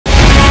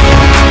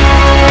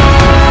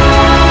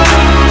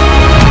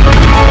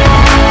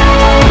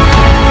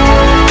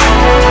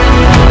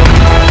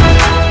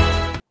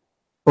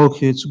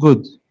Okay, it's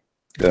good.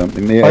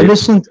 May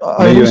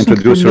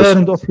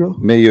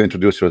you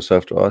introduce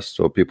yourself to us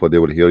so people they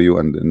will hear you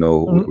and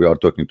know we are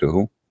talking to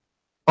who?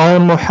 I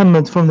am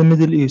Muhammad from the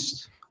Middle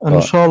East, and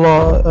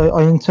inshallah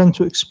I intend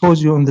to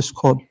expose you on this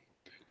call.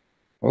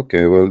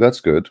 Okay, well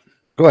that's good.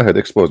 Go ahead,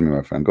 expose me,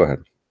 my friend. Go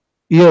ahead.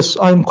 Yes,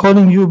 I'm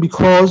calling you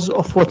because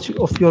of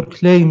your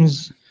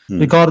claims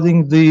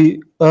regarding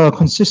the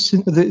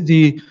consistency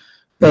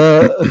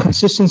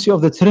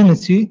of the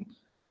Trinity,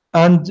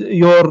 and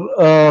your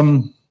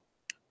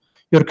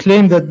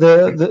claim that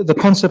the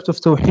concept of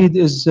Tawheed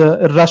is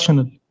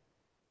irrational.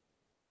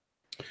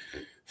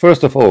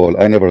 First of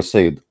all, I never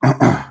said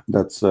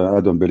that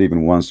I don't believe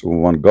in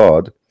one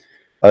God.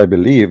 I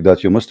believe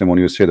that you Muslim, when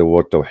you say the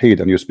word Tawheed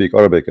and you speak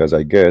Arabic, as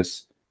I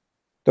guess,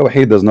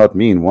 Tawheed does not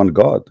mean one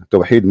God.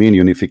 Tawheed means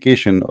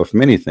unification of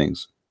many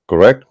things,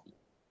 correct?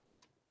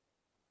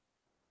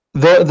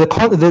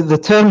 The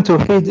term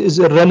Tawheed is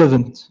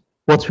irrelevant.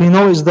 What we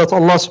know is that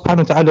Allah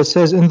subhanahu wa ta'ala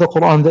says in the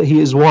Quran that He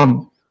is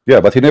one. Yeah,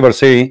 but He never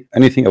say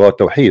anything about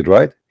Tawheed,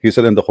 right? He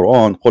said in the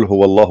Quran, قُلْ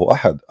هُوَ اللَّهُ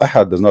أَحَدٌ.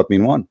 Ahad does not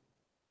mean one.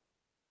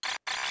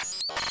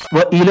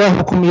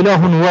 وَإِلَهُكُمْ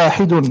إِلَهٌ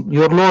وَاحِدٌ.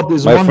 Your Lord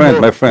is one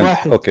Lord. My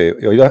friend, okay.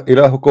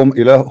 إِلَهُكُمْ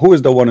إِلَهٌ. Who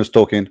is the one who's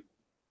talking?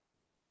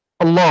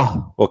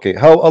 Allah. Okay,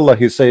 how Allah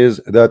He says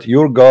that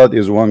your God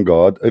is one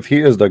God? If He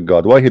is the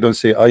God, why He don't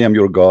say I am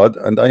your God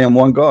and I am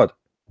one God?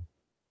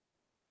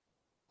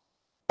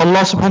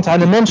 Allah subhanahu wa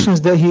ta'ala mentions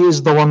that He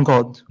is the one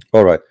God.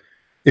 All right.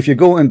 If you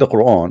go in the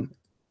Quran,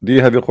 do you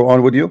have your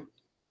Quran with you?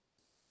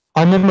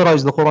 I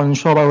memorized the Quran,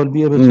 inshallah I will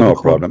be able to. No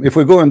problem. If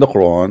we go in the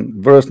Quran,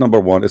 verse number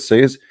 1, it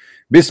says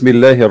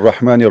Bismillahir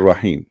Rahmanir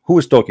Rahim. Who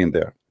is talking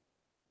there?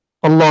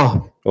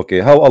 Allah. Okay,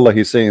 how Allah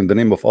He's saying the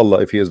name of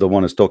Allah if He is the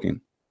one who's talking?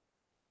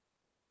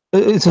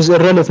 It is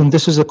irrelevant.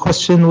 This is a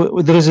question.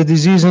 There is a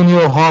disease in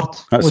your heart.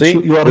 See,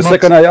 the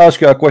second I ask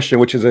you a question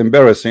which is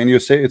embarrassing, you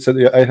say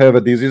I have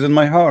a disease in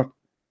my heart.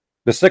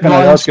 The second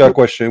I ask you a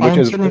question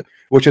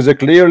which is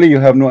clearly you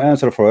have no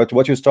answer for it,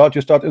 what you start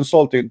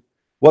insulting.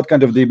 What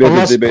kind of debate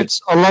is debate?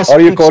 Are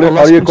you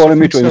calling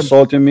me to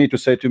insulting me, to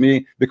say to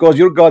me, because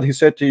your God He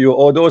said to you,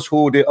 oh, those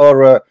who they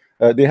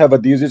have a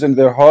disease in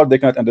their heart, they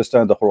cannot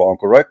understand the Quran,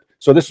 correct?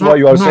 So this is why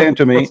you are saying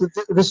to me,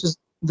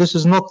 this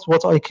is not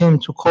what I came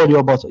to call you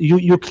about.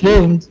 You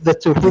claimed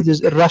that Tawheed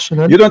is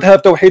irrational. You don't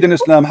have Tawheed in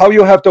Islam. How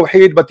you have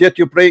Tawheed but yet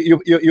you pray,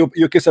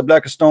 you kiss a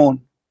black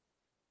stone?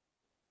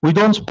 We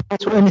don't pray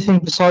to anything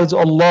besides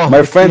Allah.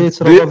 My friend,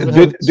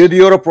 did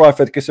your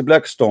prophet kiss a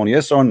black stone?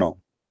 Yes or no?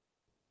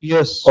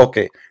 Yes.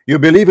 Okay. You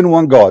believe in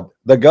one God.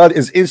 The God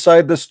is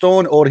inside the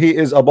stone or He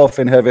is above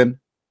in heaven?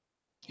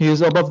 He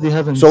is above the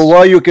heavens. So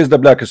why you kiss the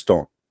black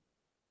stone?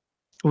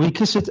 We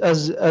kiss it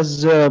as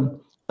an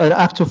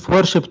act of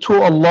worship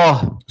to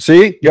Allah.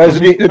 See, guys,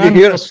 did you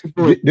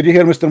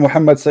hear Mr.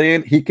 Muhammad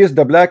saying he kissed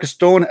the black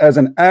stone as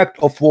an act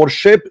of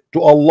worship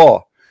to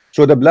Allah?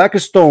 So the black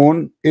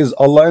stone is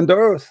Allah in the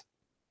earth.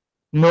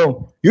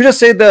 No. You just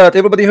said that.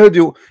 Everybody heard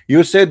you.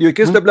 You said you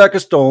kissed the black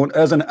stone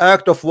as an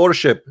act of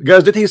worship.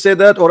 Guys, did he say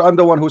that or I'm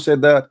the one who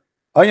said that?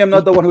 I am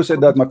not the one who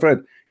said that, my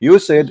friend. You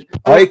said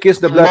I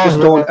kissed the black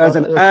stone as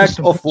an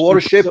act of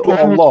worship to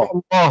Allah.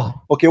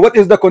 Okay, what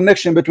is the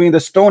connection between the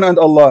stone and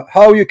Allah?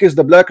 How you kiss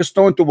the black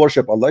stone to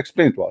worship Allah?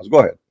 Explain to us. Go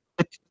ahead.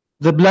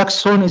 The black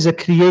stone is a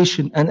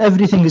creation and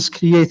everything is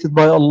created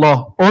by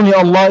Allah. Only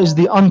Allah is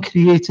the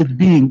uncreated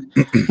being.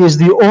 He is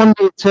the only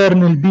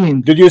eternal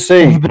being. Did you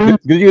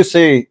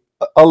say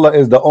Allah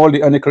is the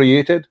only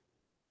uncreated?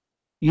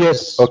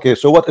 Yes. Okay,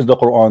 so what is the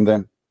Quran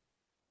then?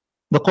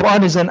 The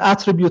Quran is an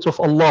attribute of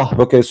Allah.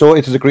 Okay, so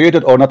it is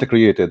created or not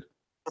created?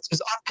 It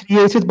is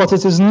uncreated, but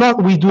it is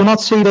not. We do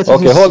not say that.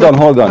 Okay,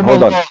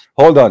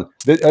 hold on.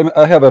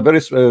 I have a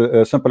very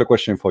simple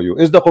question for you.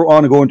 Is the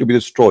Quran going to be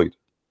destroyed?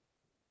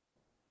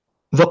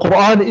 The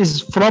Quran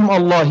is from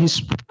Allah. He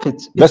spoke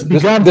it. This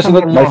is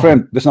not, my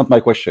friend. This is not my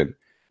question.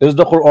 Is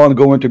the Quran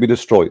going to be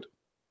destroyed?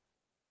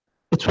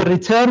 It will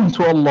return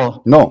to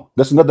Allah. No,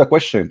 that's not the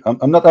question.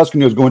 I'm not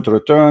asking you is going to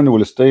return,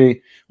 will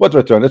stay. What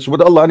return? It's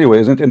with Allah anyway,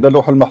 isn't it? In the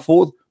Lawh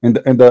al-Mahfuz, in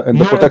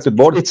the protected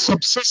board. It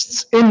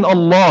subsists in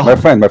Allah. My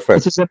friend.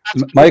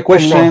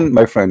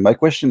 My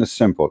question is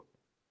simple.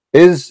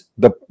 Is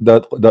the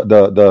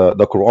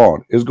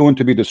Quran is going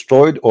to be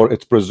destroyed or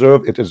it's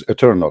preserved? It is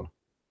eternal.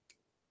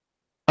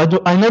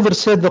 I never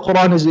said the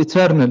Quran is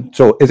eternal.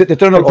 So is it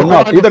eternal or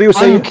not? Either you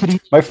say,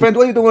 my friend,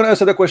 why you don't want to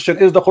answer the question?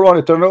 Is the Quran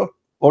eternal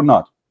or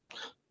not?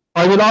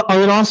 I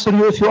will answer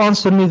you if you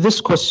answer me this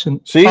question.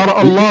 See,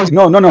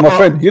 no, my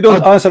friend, you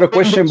don't answer a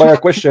question by a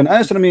question.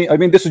 Answer me. I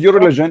mean, this is your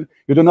religion.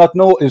 You do not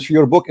know if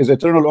your book is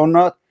eternal or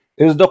not.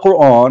 Is the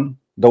Quran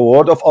the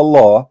word of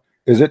Allah?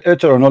 Is it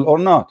eternal or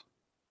not?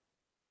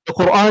 The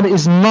Quran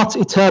is not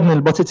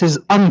eternal, but it is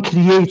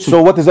uncreated.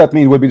 So what does that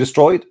mean? Will be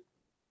destroyed?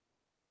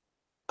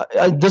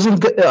 I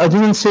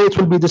didn't say it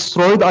will be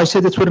destroyed. I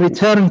said it will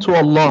return to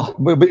Allah.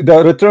 But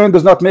the return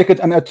does not make it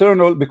an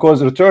eternal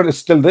because return is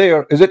still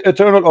there. Is it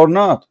eternal or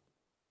not?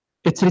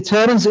 It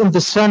returns in the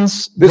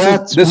sense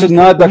this is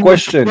not the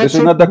question. This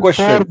is not the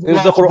question.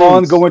 Is the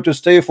Quran going to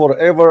stay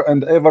forever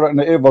and ever and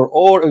ever,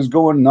 or is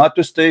going not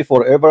to stay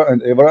forever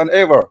and ever and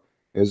ever?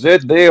 Is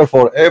it there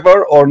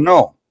forever or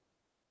no?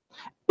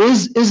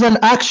 Is an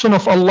action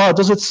of Allah,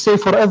 does it stay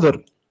forever?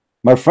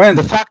 My friend,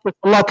 the fact that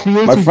Allah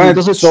created my friend, you,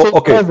 does it so stay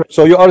okay, forever?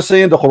 so you are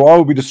saying the Quran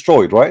will be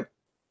destroyed, right?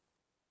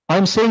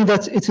 I'm saying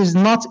that it is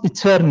not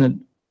eternal.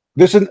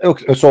 This is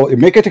okay, so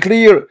make it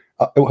clear.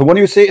 When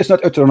you say it's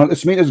not eternal,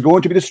 it means it's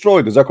going to be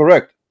destroyed. Is that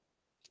correct?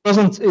 We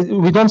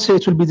don't say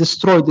it will be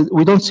destroyed.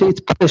 We don't say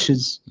it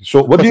perishes.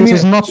 So what do you mean?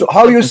 So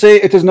how you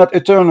say it is not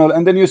eternal,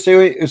 and then you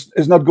say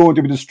it's not going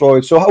to be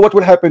destroyed? So what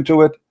will happen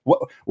to it?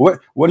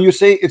 When you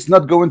say it's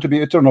not going to be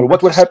eternal,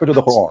 what will happen to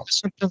the Quran?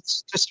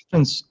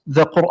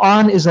 The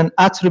Quran is an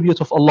attribute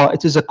of Allah.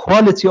 It is a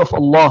quality of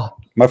Allah.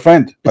 My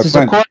friend.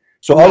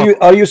 So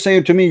are you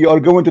saying to me you are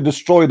going to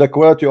destroy the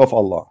quality of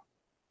Allah?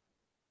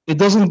 It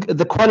doesn't.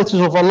 The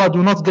qualities of Allah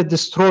do not get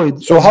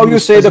destroyed. So how you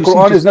say the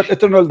Quran is not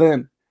eternal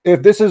then?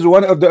 If this is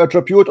one of the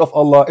attribute of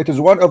Allah, it is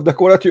one of the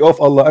quality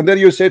of Allah, and then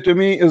you say to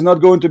me is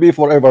not going to be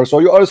forever. So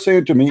you are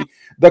saying to me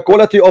the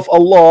quality of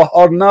Allah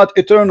are not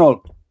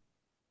eternal.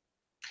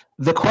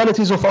 The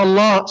qualities of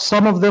Allah,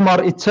 some of them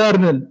are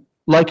eternal,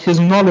 like His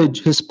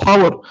knowledge, His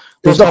power.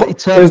 Is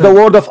the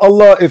word of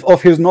Allah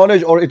of His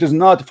knowledge, or it is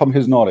not from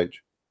His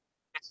knowledge?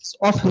 It's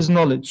of His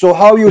knowledge. So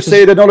how you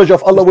say the knowledge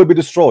of Allah will be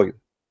destroyed?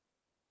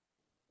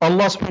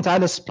 Allah subhanahu wa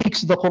ta'ala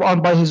speaks the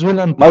Quran by His will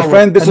and power. My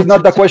friend, this is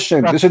not the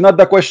question. This is not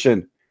the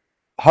question.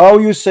 How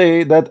you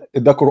say that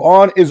the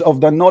Quran is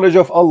of the knowledge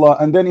of Allah,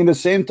 and then in the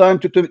same time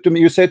to me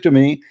you said to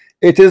me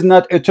it is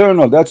not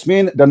eternal. That's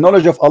mean the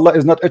knowledge of Allah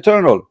is not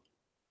eternal.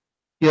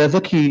 Yeah,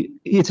 Zaki,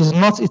 it is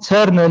not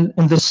eternal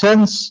in the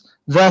sense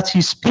that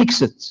He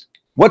speaks it.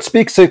 What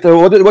speaks it?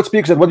 What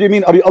speaks it? What do you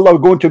mean? Are Allah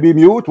going to be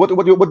mute? What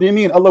do you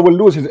mean? Allah will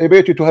lose His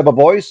ability to have a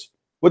voice?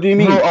 What do you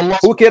mean? No,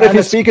 who cares if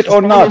He speak it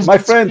or not? My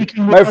friend,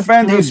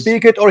 He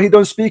speak it or He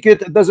don't speak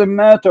it, it doesn't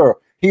matter.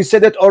 He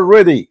said it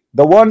already.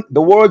 The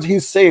words He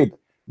said,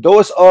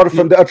 those are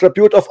from the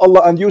attribute of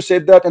Allah, and you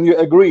said that and you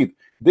agreed.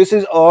 This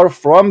is are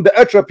from the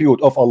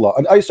attribute of Allah.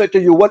 And I said to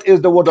you, what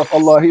is the word of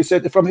Allah? He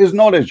said from His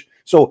knowledge.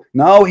 So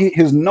now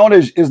His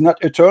knowledge is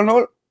not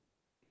eternal.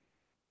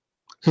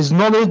 His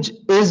knowledge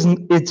is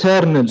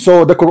eternal.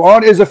 So the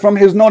Quran is from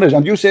His knowledge,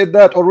 and you said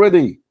that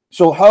already.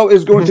 So how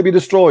is going to be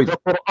destroyed?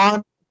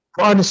 The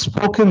Quran is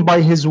spoken by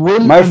His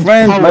will. My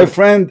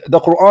friend, the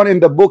Quran in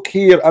the book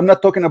here, I'm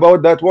not talking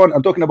about that one.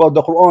 I'm talking about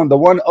the Quran, the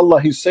one Allah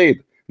He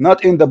said.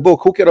 Not in the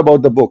book. Who care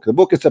about the book? The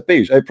book is a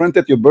page. I print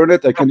it, you burn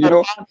it. I can,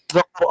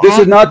 this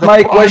is not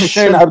my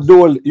question,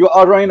 Abdul. You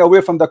are running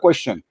away from the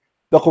question.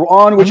 The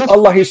Quran which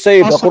Allah He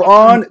said, the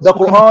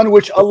Quran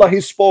which Allah He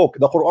spoke,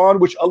 the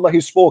Quran which Allah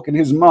He spoke in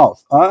His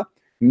mouth,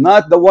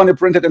 not the one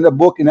printed in the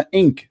book in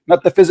ink,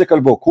 not the physical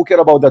book. Who care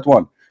about that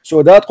one?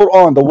 So that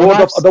Quran, the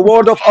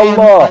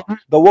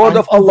word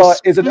of Allah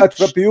is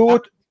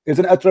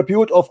an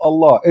attribute of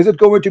Allah. Is it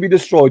going to be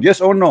destroyed?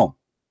 Yes or no?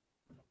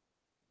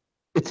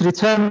 It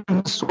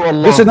returns to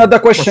Allah. This is not the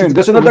question.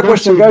 This is not the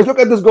question, guys. Look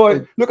at this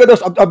guy. Look at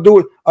this,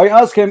 Abdul. I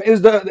asked him,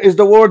 is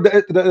the word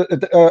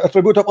the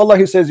attribute of Allah?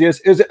 He says yes.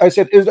 I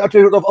said, is the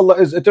attribute of Allah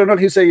is eternal?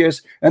 He said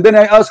yes. And then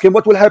I asked him,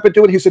 what will happen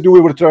to it? He said, you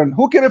will return.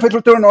 Who cares if it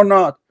return or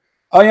not?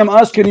 I am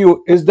asking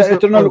you, is the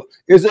eternal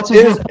is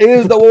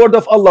the word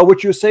of Allah,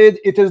 which you said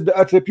it is the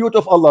attribute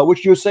of Allah,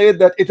 which you said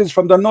that it is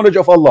from the knowledge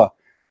of Allah,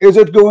 is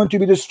it going to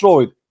be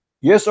destroyed?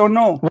 Yes or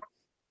no?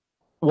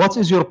 What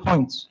is your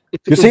point?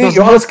 You see,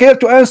 you are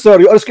scared to answer.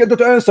 You are scared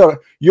to answer.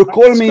 You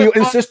call me, you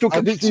insist to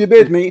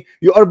debate me.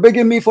 You are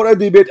begging me for a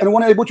debate, and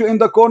when I put you in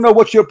the corner,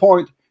 what's your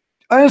point?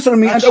 Answer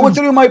me, and I will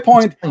tell you my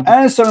point.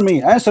 Answer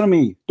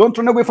me. Don't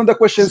run away from the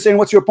question saying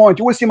what's your point.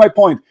 You will see my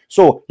point.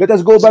 So let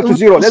us go back to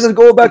zero. Let us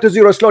go back to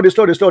zero.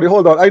 Slowly.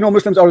 Hold on. I know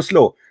Muslims are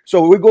slow,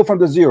 so we go from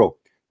the zero.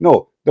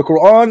 No, the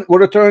Quran will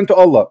return to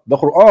Allah. The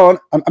Quran,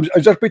 I'm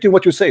just repeating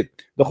what you said.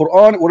 The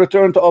Quran will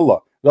return to Allah.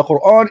 The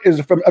Quran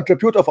is from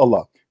attribute of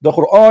Allah. The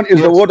Quran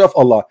is the word of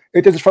Allah.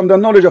 It is from the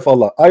knowledge of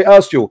Allah. I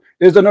asked you,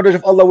 is the knowledge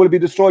of Allah will be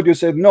destroyed? You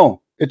said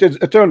no, it is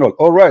eternal.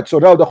 All right, so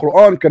now the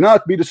Quran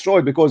cannot be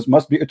destroyed because it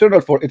must be eternal,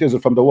 for it is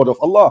from the word of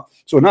Allah.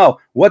 So now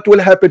what will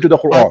happen to the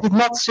Quran? I did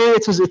not say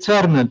it is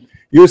eternal.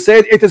 You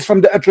said it is from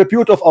the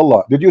attribute of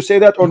Allah. Did you say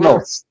that or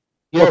no?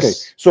 Yes. Okay,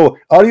 so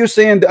are you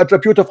saying the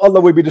attribute of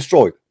Allah will be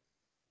destroyed?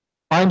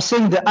 I'm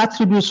saying the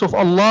attributes of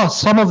Allah,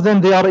 some of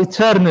them they are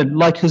eternal,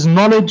 like His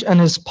knowledge and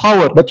His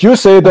power. But you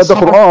say that the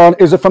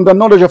Quran is from the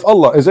knowledge of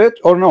Allah, is it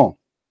or no?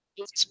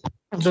 It's part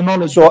of the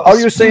knowledge. So are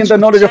you saying the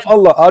knowledge of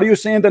Allah? Are you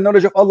saying the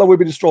knowledge of Allah will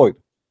be destroyed?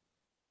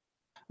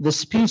 The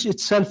speech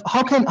itself.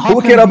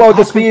 Who care about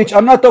the speech?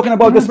 I'm not talking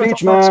about the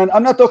speech, man.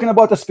 I'm not talking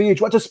about the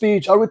speech. What's a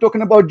speech? Are we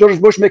talking about George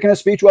Bush making a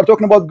speech? We are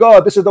talking about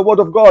God. This is the word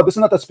of God. This is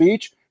not a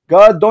speech.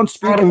 God don't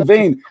speak in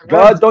vain.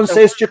 God don't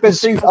say stupid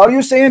things. Are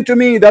you saying to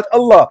me that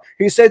Allah,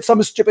 He said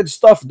some stupid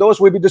stuff, those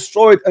will be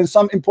destroyed, and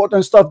some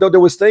important stuff that they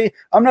will stay?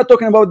 I'm not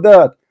talking about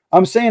that.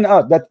 I'm saying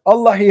that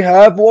Allah, He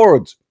have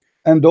words,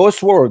 and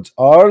those words,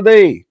 are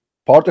they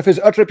part of his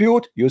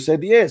attribute? You said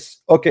yes.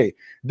 Okay,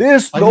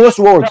 those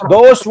words,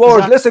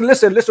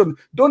 listen,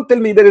 don't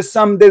tell me there's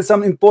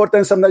some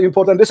important, some not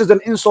important. This is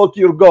an insult to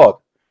your God.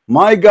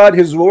 My God,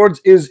 his words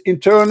is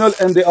internal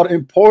and they are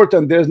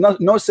important. There's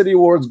no silly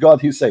words God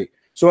he say.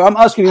 So I'm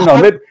asking you now,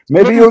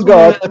 maybe your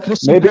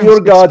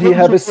God, he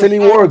have a silly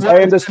words. I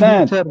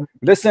understand.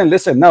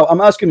 Listen. Now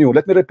I'm asking you,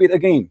 let me repeat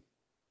again.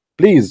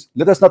 Please,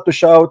 let us not to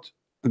shout,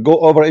 go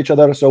over each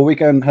other, so we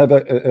can have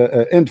a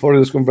end for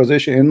this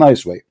conversation in a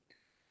nice way.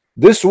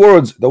 This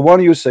words, the one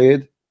you said,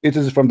 it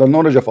is from the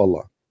knowledge of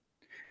Allah.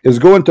 Is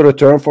going to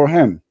return for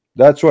him.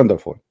 That's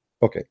wonderful.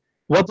 Okay.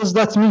 What does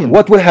that mean?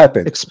 What will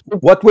happen?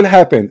 What will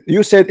happen?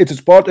 You said it is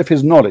part of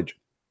his knowledge.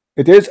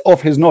 It is of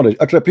his knowledge,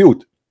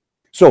 attribute.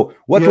 So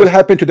what will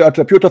happen to the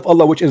attribute of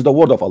Allah, which is the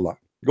word of Allah?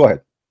 Go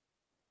ahead.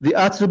 The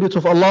attribute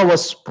of Allah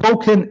was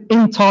spoken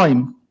in time.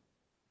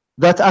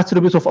 That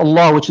attribute of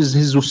Allah, which is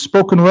his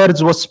spoken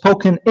words, was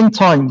spoken in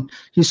time.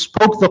 He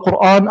spoke the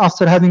Quran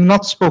after having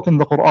not spoken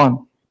the Quran.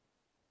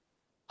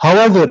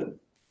 However,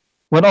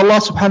 when Allah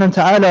subhanahu wa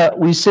ta'ala,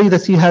 we say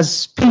that he has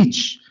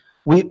speech,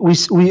 we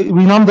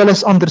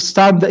nonetheless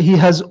understand that he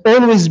has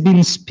always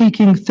been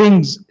speaking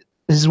things,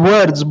 his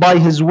words, by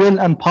his will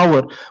and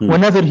power,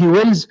 whenever he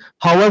wills,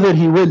 however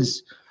he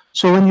wills.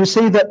 So when you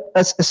say that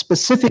a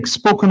specific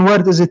spoken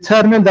word is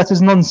eternal, that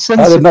is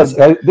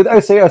nonsensical. Did I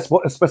say a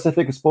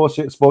specific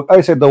spoke?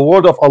 I said the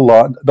word of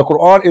Allah. The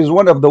Quran is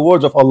one of the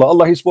words of Allah.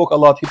 Allah, he spoke a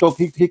lot.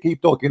 He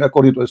keep talking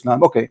according to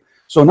Islam. Okay.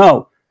 So now,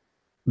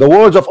 the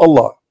words of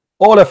Allah,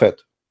 all of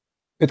it.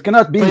 It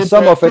cannot be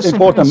some of it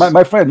important.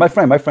 My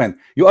friend.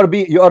 You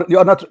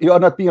are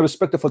not being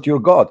respectful to your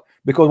God,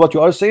 because what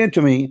you are saying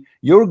to me,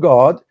 your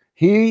God,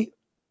 he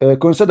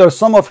considers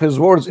some of his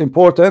words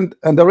important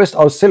and the rest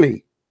are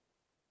silly.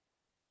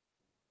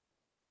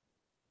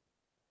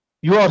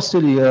 You are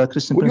silly,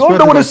 Christian. You are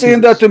the one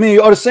saying that to me.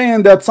 You are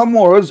saying that some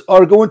words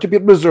are going to be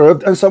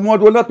preserved and some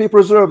words will not be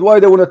preserved. Why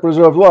they will not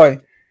preserved? Why?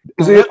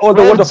 Is it all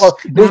the word of Allah?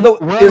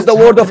 Is the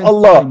word of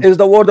Allah? Is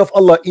the word of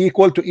Allah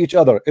equal to each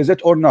other? Is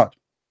it or not?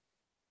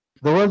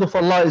 The word of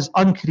Allah is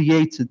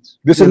uncreated.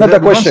 This is not the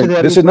question.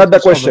 This is not the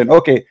question.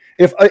 Okay.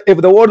 If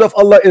the word of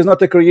Allah is not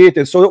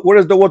created, so where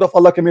is the word of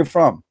Allah coming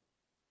from?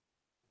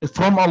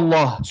 From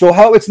Allah. So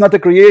how it's not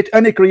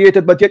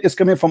created, but yet it's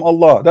coming from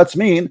Allah? That's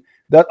mean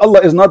that Allah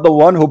is not the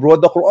one who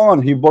brought the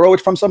Quran. He borrowed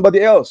it from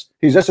somebody else.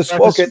 He just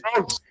spoke it.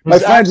 My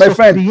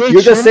friend,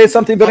 you just said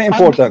something very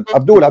important.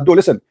 Abdul,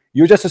 listen.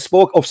 You just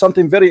spoke of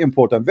something very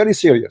important, very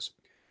serious.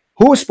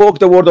 Who spoke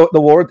the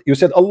word? You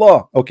said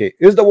Allah. Okay.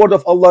 Is the word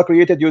of Allah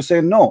created? You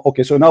say no.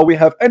 Okay. So now we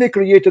have any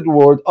created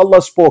word.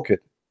 Allah spoke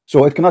it.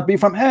 So it cannot be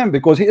from him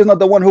because he is not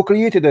the one who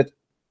created it.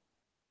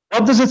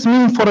 What does it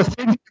mean for a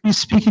thing to be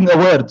speaking a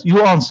word?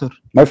 You answer.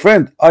 My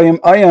friend,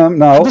 I am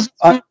now.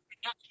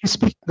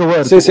 Speak the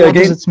word. Say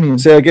again. Does it mean?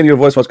 Say again. Your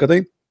voice was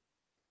cutting.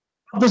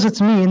 What does it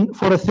mean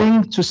for a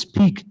thing to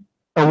speak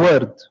a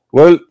word?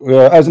 Well,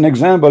 as an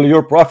example,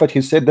 your prophet,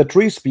 he said the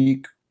tree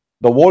speak,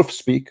 the wolf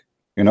speak.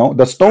 You know,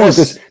 the stones.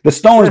 Yes. The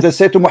stones. Yes. They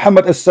say to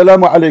Muhammad,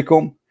 "Assalamu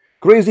alaikum."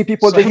 Crazy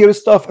people, they hear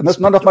stuff, and that's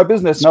none of my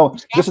business. Now,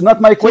 this is not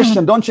my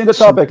question. Don't change the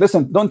topic.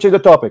 Listen, don't change the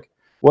topic.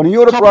 When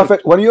you're a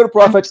prophet,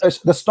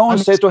 the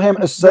stones say to him,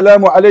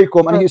 "Assalamu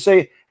alaikum," and he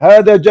say,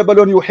 "Hada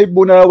jabalun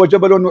yuhibbuna wa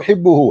jabalun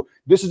nuhibbuhu."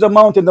 This is a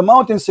mountain. The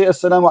mountain say,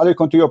 "Assalamu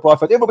alaikum" to your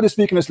prophet. Everybody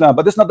speaking Islam,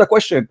 but that's not the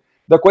question.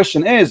 The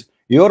question is,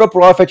 you're a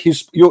prophet.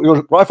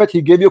 Your prophet.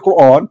 He gave you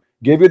Quran,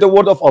 gave you the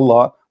word of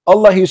Allah.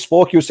 Allah, he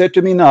spoke. You said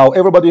to me now,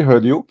 everybody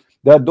heard you,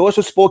 that those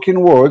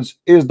spoken words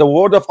is the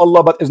word of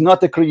Allah, but is not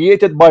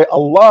created by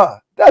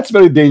Allah. That's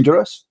very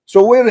dangerous.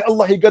 So where did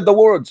Allah he got the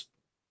words?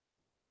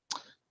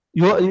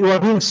 You are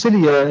being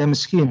silly,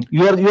 Miskin.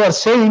 You are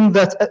saying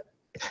that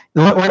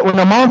when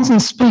a mountain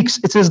speaks,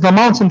 it is the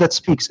mountain that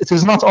speaks. It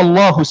is not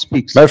Allah who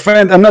speaks. My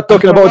friend, I'm not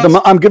talking about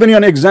the. I'm giving you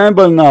an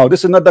example now.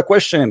 This is not the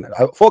question.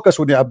 Focus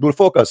with me, Abdul.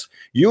 Focus.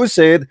 You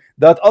said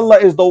that Allah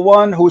is the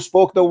one who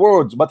spoke the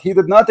words, but He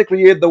did not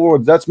create the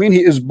words. That means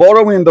He is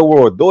borrowing the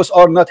word. Those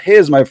are not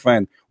His, my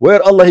friend.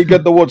 Where Allah He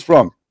get the words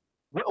from?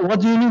 What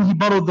do you mean He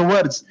borrowed the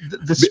words?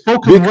 The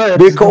spoken words.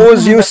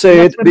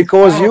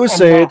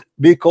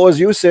 Because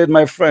you said,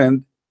 my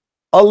friend,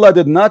 Allah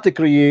did not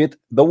create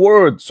the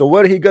words. So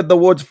where He got the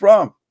words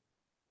from?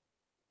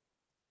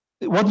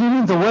 What do you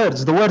mean the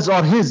words? The words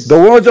are His. The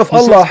words of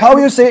Allah. How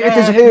you say it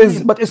is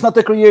His, but it's not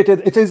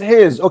created? It is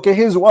His. Okay,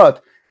 His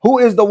what? Who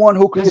is the one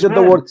who created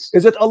the word?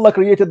 Is it Allah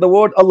created the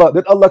word? Allah.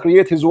 Did Allah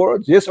create His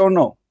words? Yes or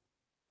no?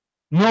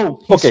 No.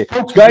 Okay,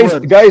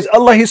 guys,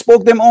 Allah He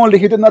spoke them only.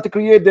 He did not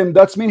create them.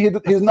 That's mean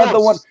He's not the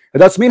one.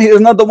 That's mean He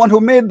is not the one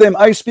who made them.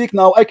 I speak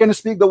now. I can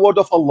speak the word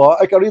of Allah.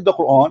 I can read the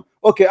Quran.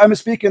 Okay, I'm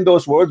speaking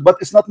those words, but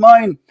it's not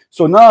mine.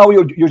 So now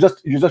you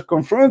just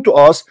confirm to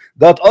us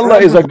that Allah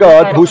is a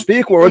God who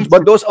speak words,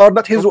 but those are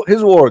not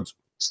His words.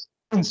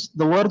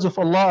 The words of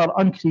Allah are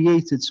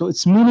uncreated, so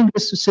it's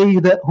meaningless to say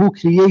that who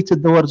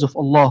created the words of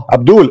Allah.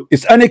 Abdul,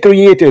 it's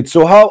uncreated.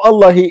 So how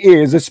Allah He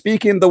is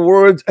speaking the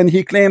words and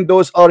He claimed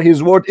those are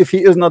His word if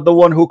He is not the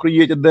one who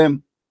created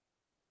them?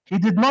 He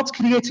did not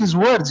create his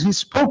words. He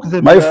spoke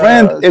them. My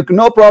friend,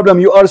 no problem.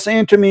 You are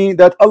saying to me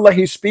that Allah,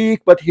 he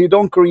speak, but he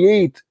don't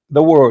create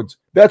the words.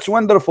 That's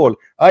wonderful.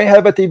 I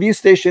have a TV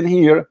station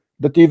here.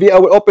 The TV, I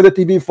will open the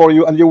TV for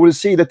you and you will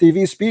see the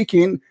TV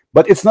speaking,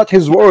 but it's not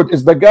his word.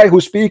 It's the guy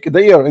who speak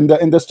there in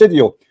the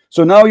studio.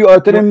 So now you are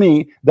telling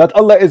me that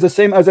Allah is the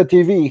same as a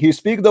TV. He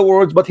speak the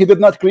words, but he did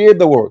not create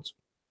the words.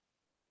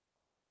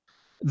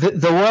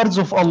 The words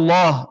of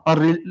Allah are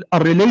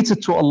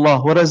related to Allah,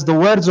 whereas the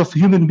words of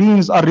human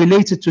beings are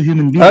related to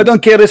human beings. I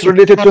don't care it's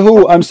related to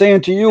who. I'm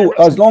saying to you,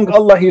 as long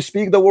Allah, he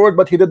speak the word,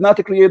 but he did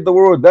not create the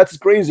word. That's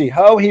crazy.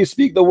 How he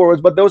speak the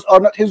words, but those are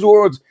not his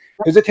words.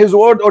 Is it his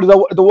word or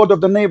the word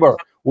of the neighbor?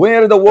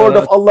 Where the word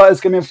of Allah is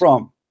coming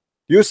from?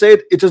 You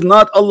said it is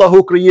not Allah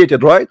who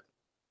created, right?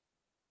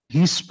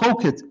 He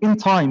spoke it in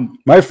time.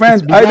 My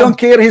friend, I don't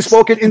care. He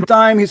spoke it in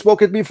time. He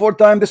spoke it before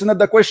time. This is not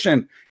the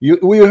question.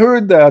 We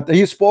heard that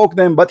he spoke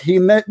them, but he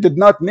did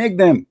not make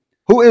them.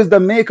 Who is the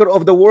maker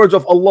of the words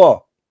of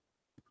Allah?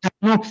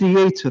 No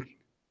creator.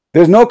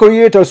 There's no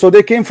creator. So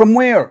they came from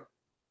where?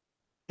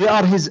 They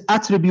are his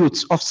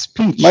attributes of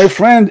speech. My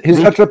friend, his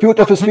attribute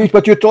of speech,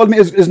 but you told me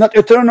is not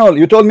eternal.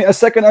 You told me a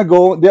second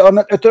ago they are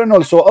not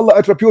eternal. So Allah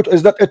attribute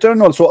is not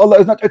eternal. So Allah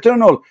is not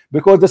eternal.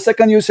 Because the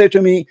second you say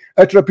to me,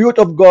 attribute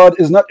of God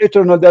is not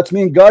eternal, that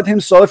means God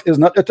himself is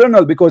not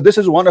eternal, because this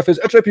is one of his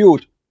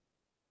attribute.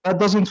 That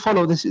doesn't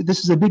follow. This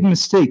is a big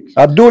mistake.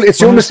 Abdul,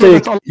 it's your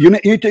mistake. You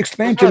need to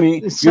explain to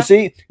me. You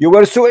see, you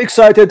were so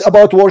excited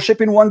about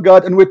worshiping one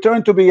God, and we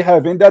turn to be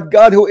having that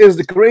God who is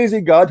the crazy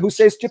God who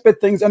says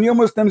stupid things, and you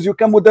Muslims, you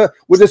come with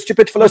the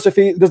stupid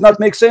philosophy. It does not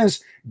make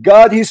sense.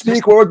 God, he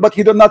speak words, but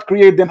he did not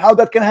create them. How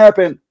that can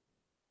happen?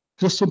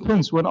 Christian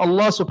Prince, when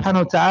Allah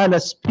subhanahu wa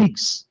ta'ala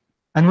speaks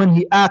and when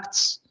he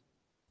acts,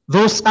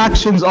 those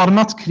actions are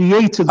not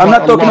created. I'm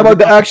not talking about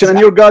the action, and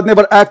your God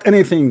never act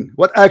anything.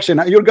 What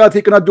action? Your God,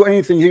 he cannot do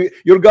anything.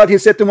 Your God, he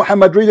said to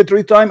Muhammad, read it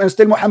 3 times, and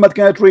still Muhammad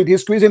cannot read.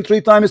 He's squeezing 3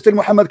 times, and still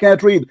Muhammad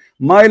cannot read.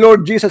 My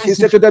Lord Jesus, he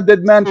said to that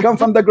dead man, come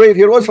from the grave.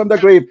 He rose from the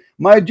grave.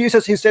 My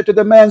Jesus, he said to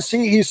the man,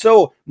 see, he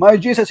saw. My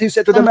Jesus, he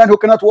said to the man who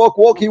cannot walk,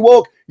 walk, he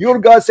walked. Your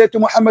God said to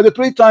Muhammad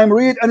 3 times,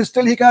 read, and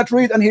still he cannot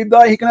read, and he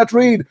died, he cannot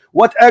read.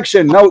 What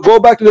action? Now go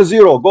back to the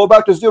zero. Go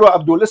back to zero,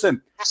 Abdul.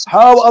 Listen,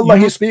 how Allah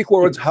he speak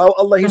words, how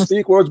Allah he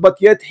speak words, but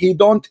yet he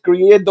don't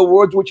create the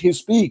words which he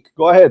speak.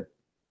 Go ahead.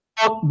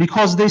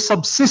 Because they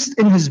subsist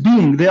in his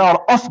being. They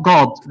are of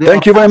God.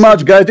 Thank you very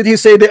much, guys. Did he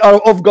say they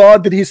are of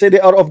God? Did he say they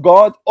are of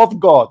God? Of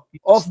God.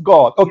 Of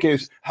God. Okay.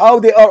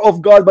 How they are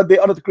of God, but they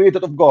are not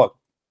created of God?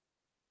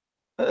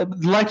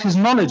 Like his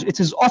knowledge, it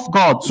is of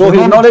God. So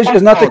his knowledge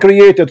is not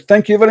created.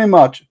 Thank you very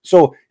much.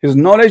 So his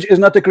knowledge is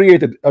not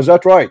created. Is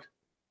that right?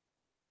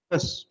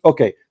 Yes.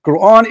 Okay.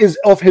 Quran is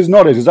of his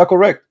knowledge. Is that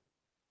correct?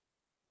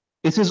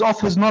 It is of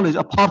his knowledge,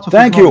 a part of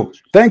Thank his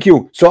knowledge. you. Thank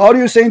you. So are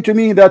you saying to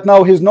me that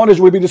now his knowledge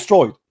will be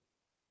destroyed?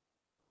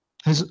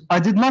 I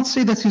did not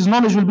say that his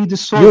knowledge will be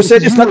destroyed. You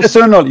said it's not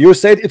eternal. You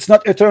said it's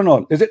not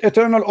eternal. Is it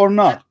eternal or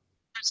not?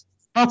 It's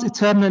not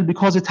eternal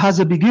because it has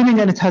a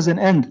beginning and it has an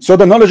end. So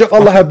the knowledge of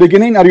Allah have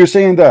beginning? Are you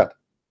saying that?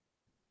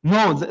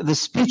 No, the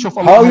speech of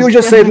Allah. How you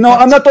just said, no,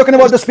 I'm not talking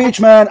about the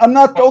speech, man. I'm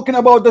not talking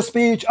about the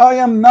speech. I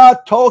am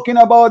not talking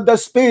about the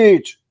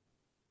speech.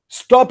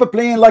 Stop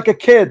playing like a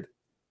kid.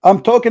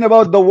 I'm talking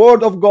about the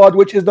word of God,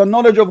 which is the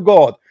knowledge of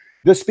God.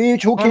 The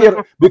speech, who cares?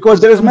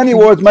 Because there is many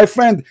words, my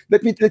friend.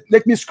 Let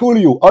me school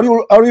you.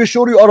 Are you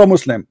sure you are a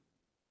Muslim?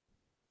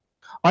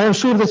 I am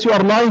sure that you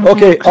are lying.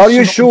 Okay, are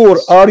you sure?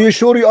 Are you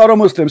sure you are a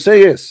Muslim?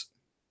 Say yes.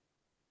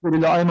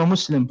 I am a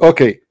Muslim.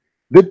 Okay.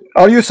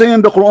 Are you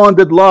saying the Quran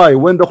did lie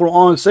when the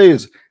Quran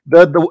says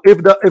that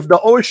if the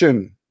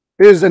ocean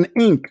is an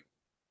ink,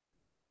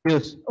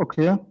 yes,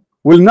 okay,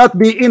 will not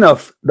be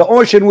enough, the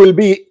ocean will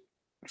be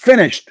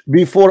finished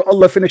before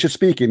Allah finishes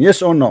speaking?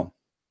 Yes or no?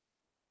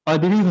 I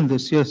believe in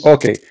this, yes.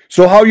 Okay,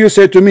 so how you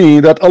say to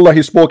me that Allah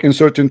he spoke in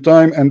certain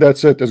time and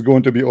that's it, is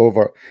going to be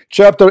over?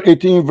 Chapter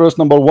 18 verse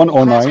number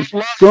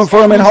 109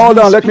 confirming. Hold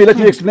on, let me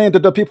explain to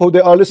the people,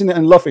 they are listening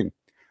and laughing.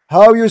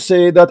 How you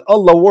say that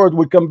Allah word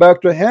will come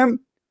back to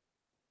him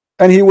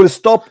and he will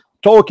stop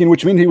talking,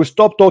 which means he will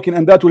stop talking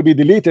and that will be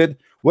deleted,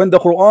 when the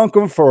Quran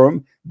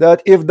confirmed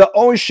that if the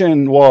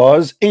ocean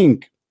was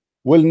ink,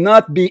 will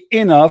not be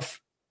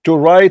enough to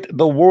write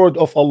the word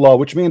of Allah,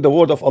 which means the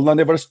word of Allah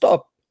never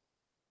stopped.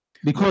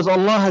 Because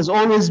Allah has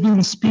always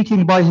been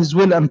speaking by his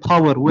will and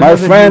power. My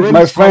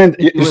friend,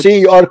 you see,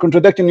 you are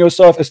contradicting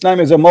yourself. Islam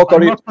is a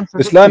mockery.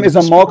 Islam is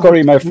a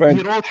mockery, my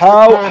friend.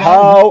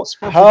 How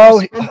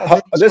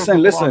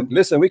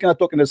listen, we cannot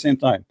talk in the same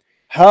time.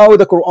 How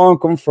the Quran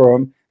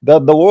confirmed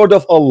that the word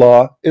of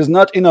Allah is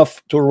not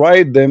enough to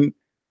write them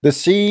the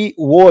sea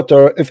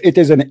water if it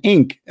is an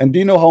ink? And do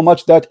you know how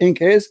much that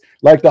ink is?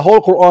 Like the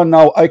whole Quran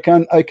now, I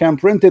can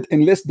print it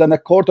in less than a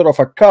quarter of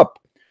a cup.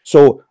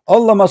 So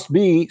Allah must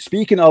be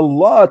speaking a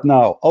lot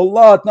now, a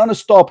lot,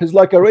 non-stop. He's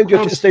like a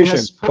radio station.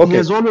 He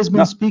has always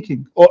been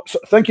speaking. Oh, so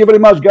thank you very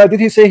much, guys. Did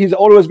he say he's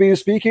always been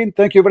speaking?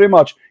 Thank you very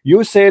much.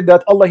 You said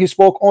that Allah he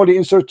spoke only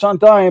in certain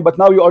time, but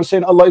now you are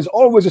saying Allah is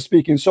always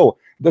speaking. So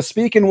the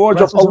speaking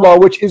words of Allah,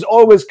 which is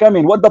always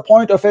coming. What the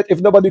point of it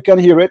if nobody can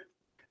hear it?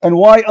 And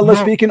why Allah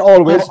speaking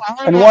always,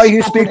 and why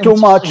he speak too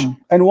much,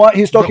 and why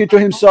he's talking to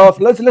himself?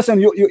 Let's listen.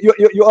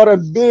 You are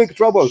in big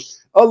trouble.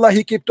 Allah,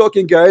 he keep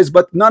talking, guys,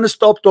 but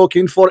non-stop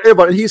talking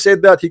forever, and he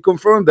said that, he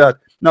confirmed that.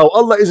 Now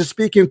Allah is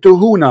speaking to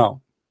who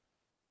now?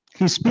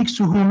 He speaks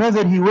to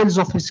whomever he wills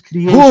of his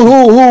creation.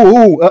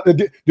 Who?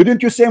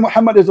 Didn't you say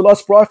Muhammad is the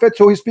last prophet?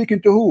 So he's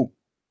speaking to who?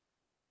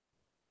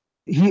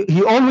 He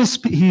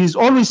is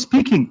always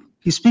speaking.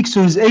 He speaks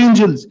to his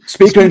angels.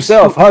 Speak to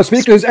himself. How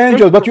speak to his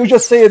angels? But you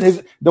just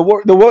said the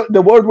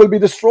word will be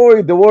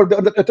destroyed. The word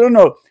the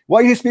eternal.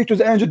 Why he speak to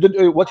his angels?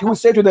 What he will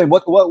say to them?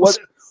 What?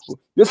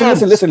 Listen.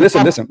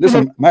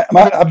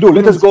 Abdul,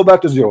 let us go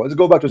back to zero. Let's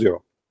go back to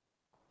zero.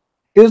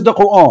 Is the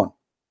Quran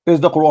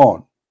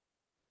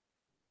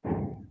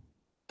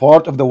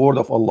part of the word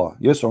of Allah?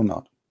 Yes or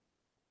not?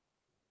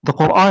 The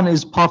Quran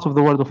is part of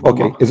the word of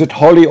Allah. Okay. Is it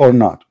holy or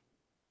not?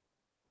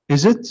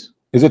 Is it?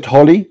 Is it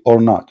holy or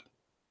not?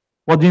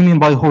 What do you mean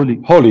by holy?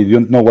 Holy. You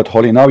don't know what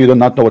holy now? You do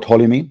not know what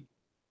holy mean?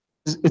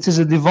 It is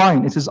a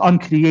divine. It is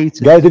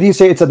uncreated. Guys, did he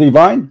say it's a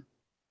divine?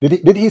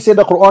 Did he say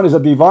the Quran is a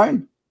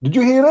divine? Did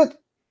you hear it?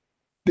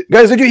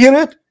 Guys, did you hear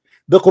it?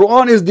 The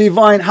Quran is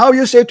divine. How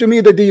you say to me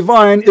the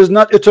divine is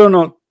not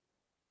eternal?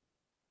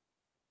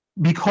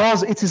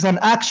 Because it is an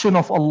action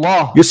of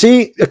Allah. You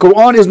see, the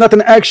Quran is not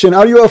an action.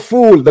 Are you a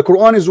fool? The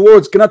Quran is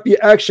words, cannot be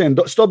action.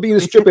 Stop being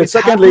stupid.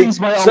 Secondly,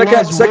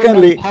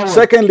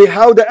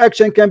 how the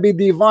action can be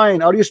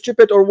divine? Are you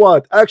stupid or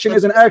what? Action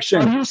is an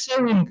action. Are you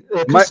saying,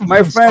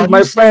 my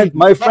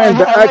friend,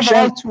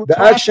 the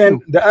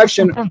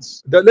action.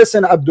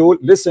 Listen, Abdul,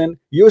 listen.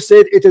 You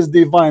said it is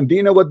divine. Do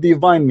you know what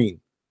divine means?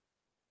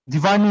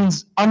 Divine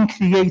means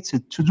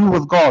uncreated, to do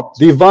with God.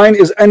 Divine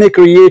is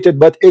uncreated,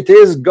 but it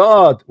is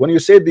God. When you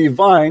say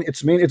divine,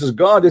 it means it is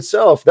God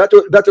itself. That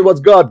is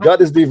what's God.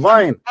 God is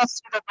divine.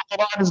 The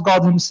Quran is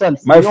God himself.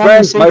 My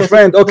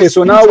friend. Okay,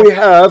 so now we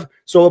have,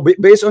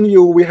 based on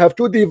you, we have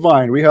two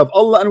divine. We have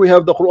Allah and we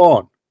have the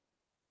Quran.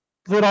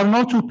 There are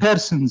no two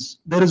persons.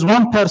 There is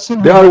one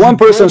person. There are one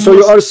person. So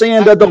you are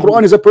saying that the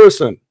Quran is a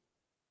person.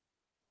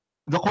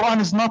 The Quran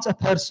is not a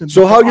person.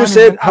 So how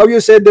you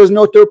said there's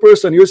no third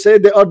person? You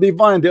said they are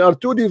divine. There are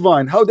two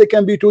divine. How they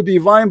can be two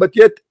divine, but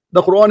yet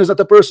the Quran is not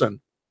a person?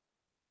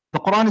 The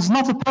Quran is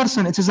not a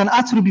person. It is an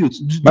attribute.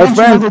 My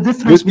friend,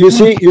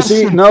 you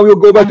see, now you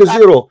go back to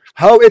zero.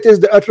 How it is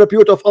the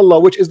attribute of Allah,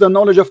 which is the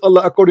knowledge of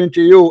Allah according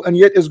to you, and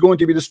yet is going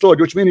to be destroyed,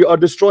 which means you are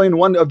destroying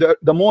one of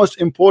the most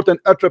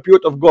important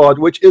attribute of God,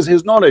 which is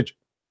his knowledge.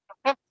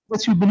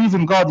 But you believe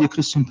in God, you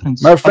Christian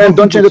prince. My friend,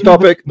 don't change the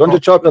topic. Don't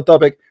change the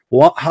topic.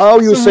 How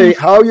you say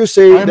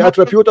the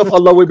attribute of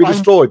Allah will be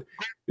destroyed?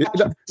 You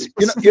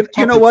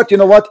know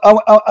what?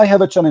 I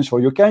have a challenge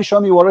for you. Can you show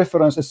me what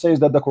reference it says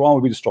that the Quran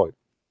will be destroyed?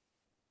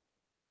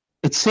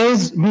 It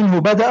says منه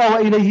بدأ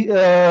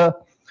وإليه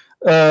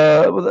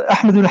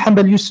Ahmed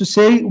al-Hanbal used to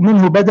say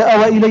منه بدأ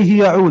وإليه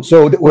يعود.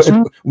 So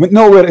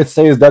nowhere it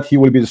says that he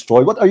will be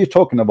destroyed. What are you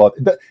talking about?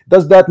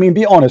 Does that mean,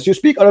 be honest, you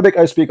speak Arabic,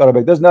 I speak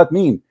Arabic, does that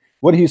mean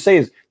when he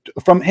says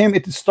from him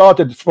it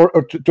started,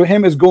 to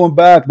him is going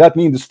back, that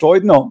means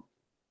destroyed? No.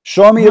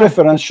 Show me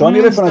reference,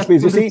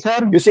 please.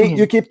 You see,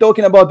 you keep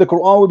talking about the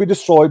Quran will be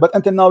destroyed, but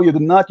until now you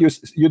did not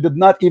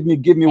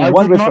even give me one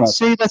reference. I did not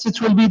say that it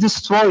will be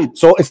destroyed.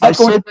 So it's not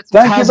going.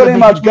 Thank you very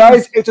much,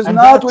 guys. It is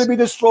not will be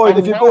destroyed.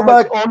 If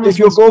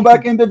you go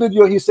back in the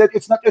video, he said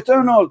it's not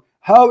eternal.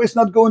 How it's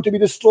not going to be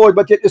destroyed,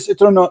 but yet it's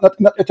eternal,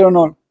 not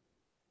eternal?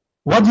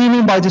 What do you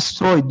mean by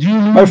destroyed? Do you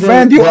mean, my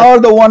friend, you are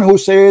the one who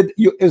said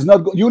is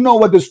not. You know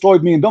what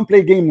destroyed means. Don't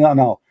play game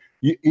now.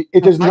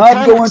 It is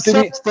not going to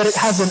be. That it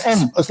has an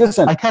end.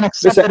 Listen, I can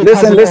accept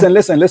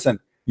listen.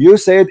 You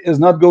said it's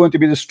not going to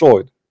be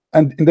destroyed,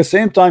 and in the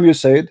same time you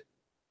said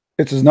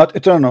it is not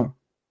eternal.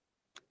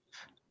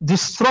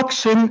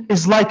 Destruction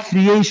is like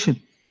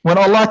creation. When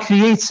Allah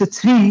creates a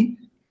tree,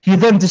 He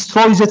then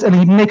destroys it and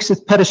He makes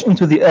it perish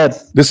into the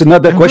earth. This is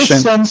not the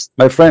question,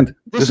 my friend.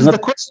 This is the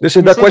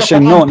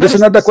question. No, this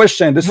is not the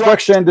question.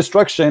 Destruction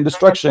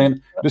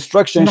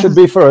should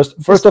be first.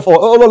 First of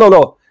all,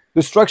 no.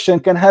 Destruction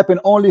can happen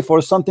only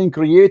for something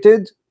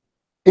created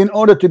in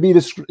order to be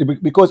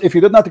because if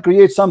you did not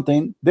create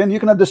something, then you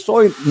cannot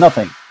destroy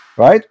nothing,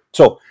 right?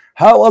 So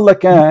how Allah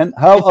can,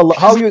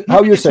 how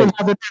you say,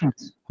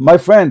 my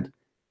friend,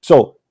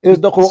 so is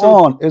the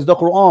Quran,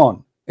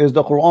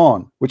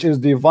 which is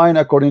divine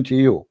according to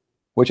you,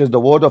 which is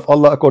the word of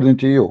Allah according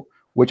to you,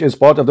 which is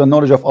part of the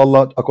knowledge of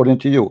Allah according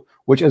to you,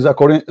 which is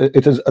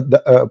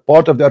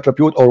part of the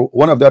attribute or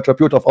one of the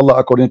attribute of Allah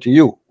according to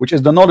you, which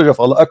is the knowledge of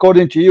Allah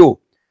according to you.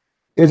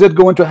 Is it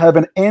going to have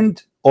an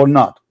end or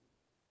not?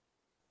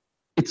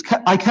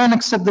 I can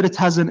accept that it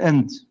has an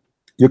end.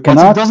 You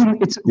cannot.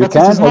 You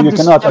can or you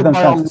cannot. I don't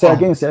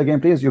understand. Say again,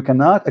 please. You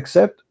cannot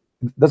accept.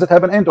 Does it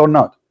have an end or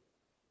not?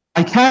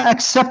 I can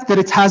accept that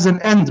it has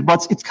an end,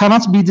 but it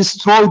cannot be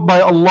destroyed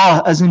by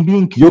Allah, as in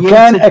being created. You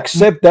can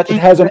accept that it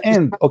has an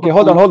end. Okay,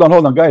 hold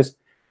on, guys.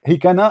 He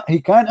can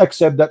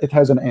accept that it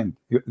has an end.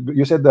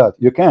 You said that.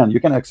 You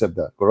can accept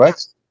that,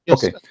 correct?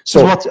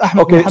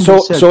 Okay,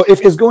 so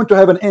if it's going to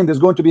have an end, it's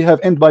going to be have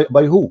end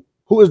by who?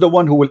 Who is the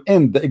one who will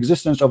end the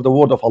existence of the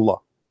word of Allah?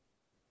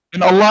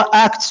 When Allah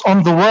acts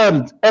on the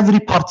world, every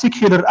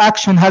particular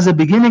action has a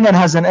beginning and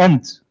has an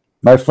end.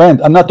 My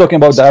friend, I'm not talking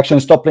about the action.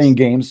 Stop playing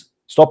games.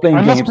 Stop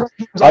playing games.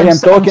 I am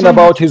talking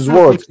about His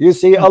words. You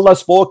see, Allah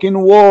spoke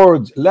in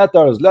words,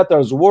 letters,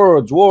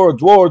 words,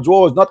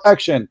 not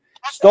action.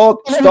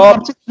 Stop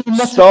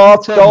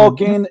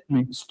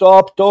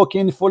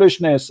talking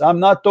foolishness. I'm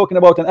not talking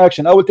about an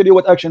action. I will tell you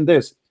what action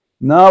is.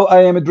 Now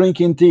I am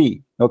drinking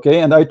tea,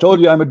 okay, and I told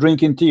you I'm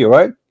drinking tea,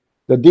 right?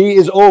 The D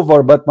is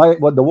over, but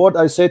the word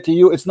I said to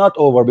you, it's not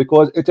over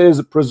because it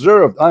is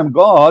preserved. I'm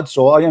God,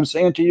 so I am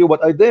saying to you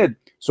what I did.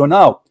 So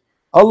now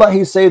Allah,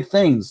 He said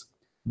things.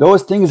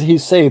 Those things He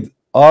said,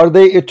 are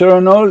they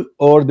eternal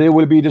or they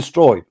will be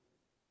destroyed?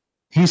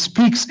 He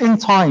speaks in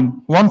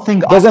time. One thing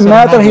doesn't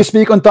matter. He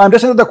speaks on time.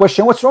 That's another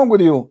question. What's wrong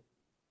with you?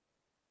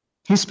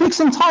 He speaks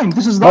in time.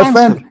 This is the my answer.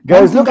 Friend,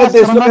 guys, look at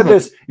this. Look at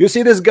this. You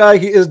see this guy?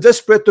 He is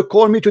desperate to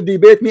call me, to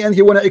debate me, and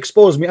he want to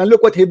expose me. And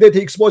look what he did.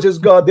 He exposes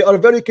God. They are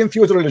very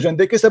confused religion.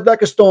 They kiss a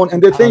black stone,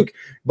 and they think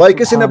by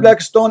kissing a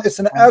black stone, it's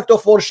an act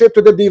of worship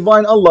to the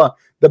divine Allah.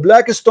 The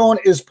black stone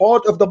is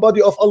part of the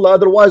body of Allah.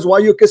 Otherwise, why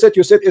you kiss it?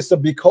 You said it's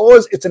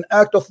because it's an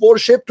act of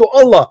worship to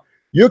Allah.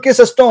 You kiss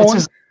a stone.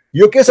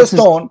 You kiss a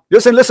stone.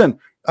 Listen.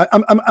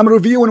 I'm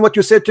reviewing what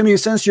you said to me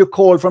since you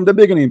called from the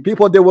beginning.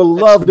 People, they will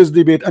love this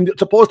debate, and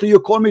supposedly you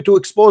call me to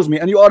expose me,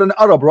 and you are an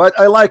Arab, right?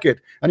 I like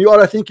it. And you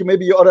are, I think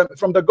maybe you are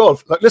from the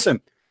Gulf. Like,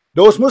 listen,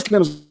 those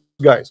Muslims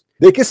guys,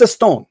 they kiss a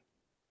stone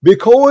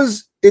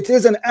because it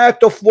is an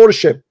act of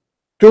worship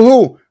to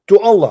who? To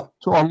Allah.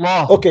 To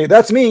Allah. Okay,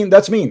 that's mean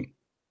that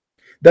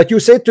you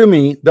said to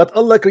me that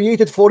Allah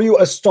created for you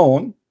a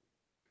stone,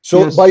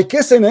 so yes, by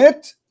kissing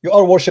it you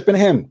are worshiping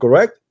Him,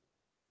 correct?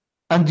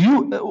 And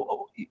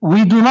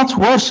we do not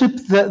worship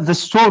the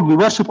stone. We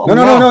worship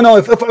Allah. No.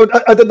 If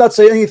I did not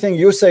say anything.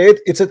 You said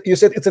you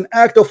said it's an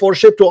act of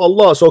worship to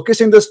Allah. So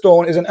kissing the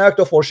stone is an act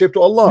of worship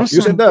to Allah. Listen,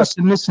 you said that.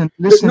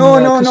 Listen.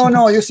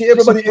 No. You see,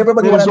 everybody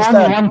will understand. There is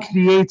only one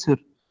creator.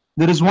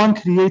 There is one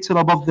creator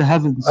above the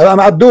heavens.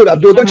 Abdul,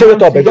 don't change the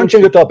topic. Don't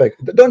change the topic.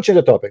 Don't change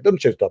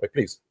the topic.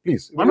 Please. We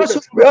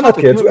are not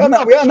kids. We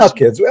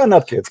are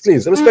not kids.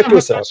 Please respect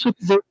yourself.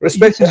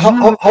 Respect.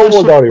 How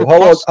old are you?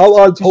 How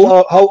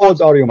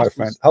old are you, my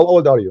friend? How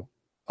old are you?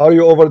 Are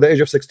you over the age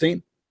of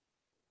 16?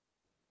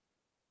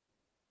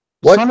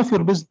 What? None of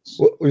your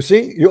business. You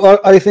see, you are.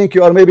 I think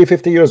you are maybe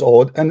 50 years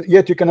old, and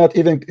yet you cannot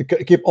even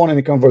keep on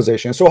any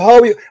conversation. So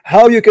how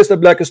you kiss the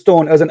black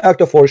stone as an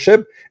act of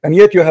worship, and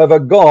yet you have a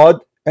God,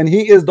 and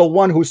He is the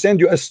one who sent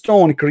you a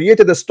stone,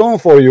 created a stone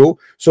for you,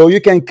 so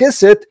you can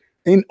kiss it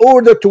in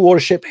order to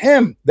worship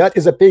Him. That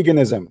is a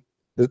paganism.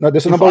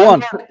 This is number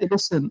one.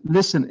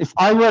 Listen. If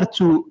I were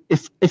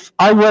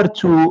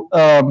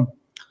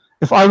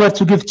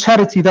to give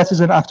charity, that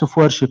is an act of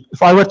worship.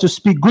 If I were to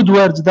speak good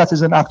words, that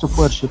is an act of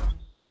worship.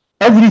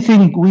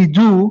 Everything we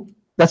do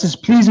that is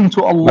pleasing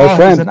to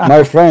Allah is an act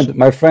of worship.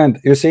 My friend,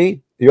 you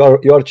see, you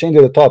are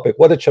changing the topic.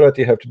 What does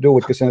charity have to do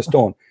with kissing a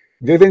stone?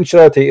 Giving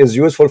charity is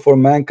useful for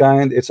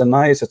mankind. It's a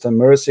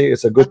mercy,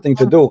 it's a good thing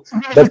to do.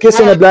 But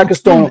kissing a black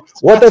stone,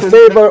 what a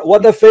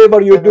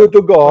favor you do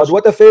to God,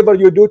 what a favor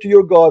you do to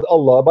your God,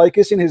 Allah, by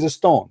kissing His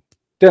stone.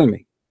 Tell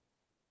me.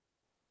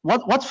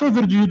 What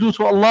favor do you do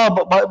to Allah?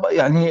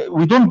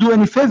 We don't do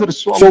any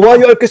favors to Allah. So why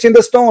you are kissing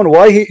the stone?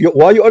 Why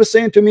you are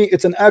saying to me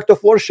it's an act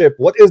of worship?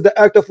 What is the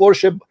act of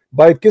worship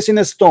by kissing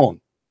a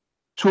stone?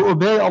 To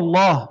obey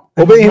Allah.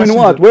 Obey Him in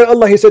what? Where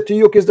Allah He said to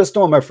you, kiss the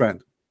stone, my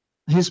friend?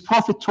 His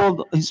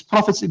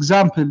prophet's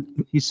example.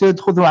 He said,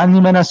 "Khudhu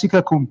anni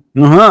manasikakum."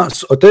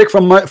 So take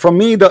from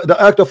me the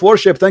act of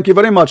worship. Thank you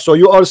very much. So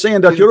you are saying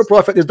that your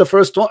prophet is the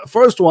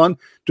first one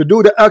to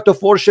do the act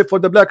of worship for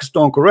the black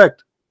stone,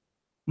 correct?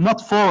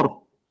 Not for.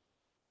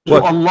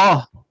 To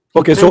Allah.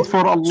 Okay, so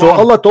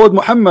Allah told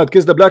Muhammad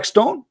kiss the black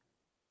stone?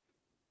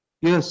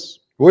 Yes.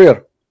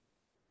 Where?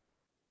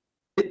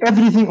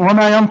 Everything.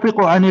 وَمَا يَنْطِقُ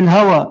عَنِ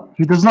الْهَوَى.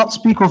 He does not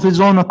speak of his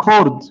own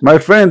accord. My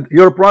friend,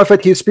 your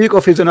prophet, he speak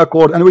of his own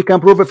accord, and we can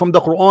prove it from the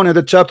Quran in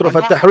the chapter of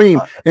At-Tahrim.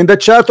 In the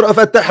chapter of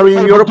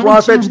At-Tahrim, your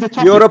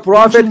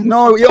prophet.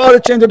 No, you are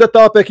changing the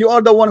topic. You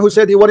are the one who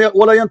said وَلَا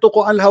يَنْطِقُ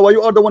عَنِ الْهَوَى.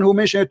 You are the one who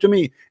mentioned it to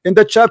me. In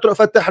the chapter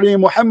of At-Tahrim,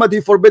 Muhammad, he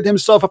forbid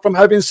himself from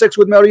having sex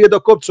with Maria the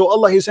Copt. So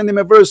Allah, he sent him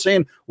a verse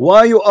saying,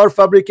 why you are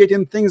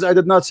fabricating things I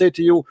did not say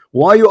to you?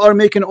 Why you are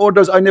making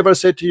orders I never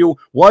said to you?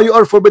 Why you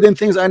are forbidding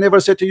things I never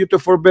said to you to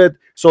forbid?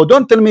 So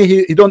don't tell me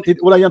he don't.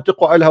 وَلَا يَنْطِقُ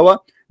عَنِ الْهَوَى.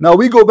 Now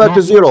we go back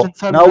to zero. What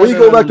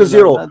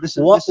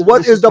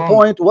is the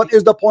point? What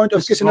is the point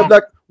of kissing a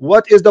black?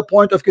 What is the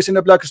point of kissing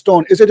a black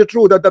stone? Is it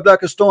true that the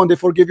black stone they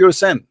forgive your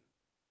sin?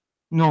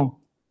 No.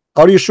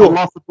 Are you sure?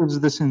 Allah forgives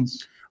the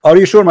sins. Are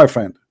you sure, my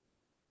friend?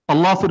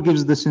 Allah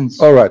forgives the sins.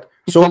 All right.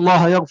 So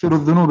Allah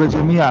يغفر الذنوب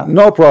جميعا.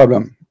 No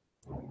problem.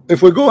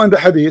 If we go in the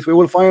hadith, we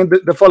will find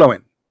the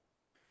following.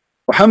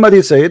 Muhammad,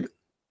 he said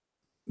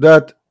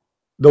that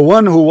the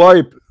one who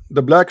wiped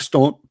the black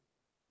stone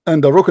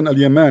and the Rukn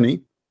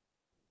al-Yamani,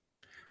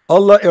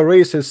 Allah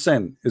erased his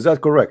sin. Is that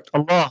correct?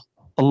 Allah.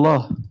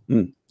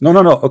 No,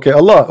 no, no. Okay,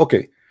 Allah.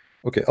 Okay,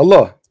 okay.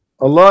 Allah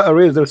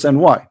erased their sin.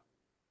 Why?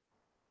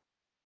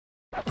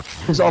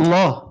 Is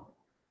Allah.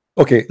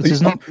 Okay,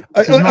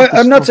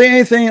 I'm not saying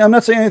anything. I'm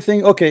not saying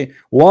anything. Okay,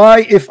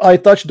 why if I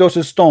touch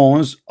those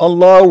stones,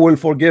 Allah will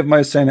forgive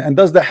my sin? And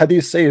does the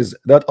hadith says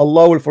that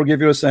Allah will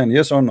forgive your sin?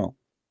 Yes or no?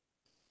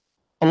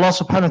 Allah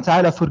subhanahu wa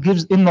ta'ala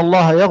forgives. Inna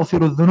Allah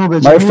yaghfiru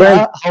dhunuba My jami'a.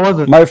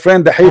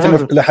 friend,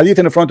 However, the hadith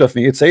in front of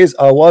me, it says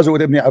I was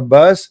with Ibn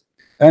Abbas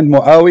and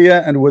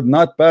Muawiyah and would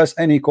not pass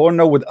any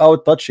corner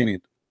without touching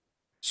it.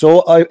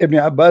 So Ibn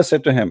Abbas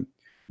said to him,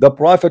 the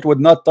Prophet would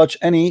not touch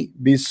any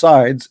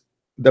besides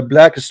the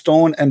black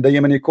stone and the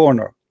Yemeni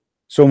corner.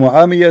 So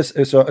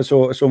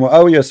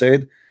Muawiyah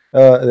said,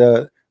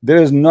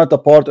 there is not a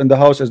part in the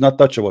house is not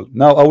touchable.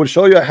 Now I will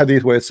show you a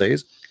hadith where it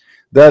says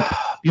that,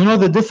 you know,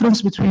 the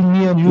difference between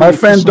me and you. My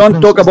friend, don't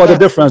talk about the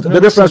difference. The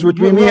difference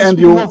between me and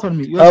you.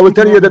 I will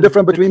tell you the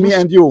difference between me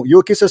and you.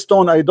 You kiss a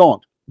stone, I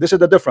don't. This is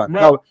the difference.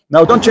 Now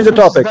don't change the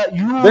topic.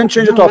 Then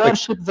change the topic.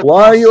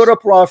 Why you're a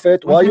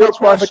prophet? Why you're a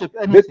prophet?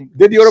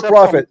 Did you're a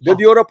prophet? Did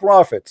you're a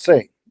prophet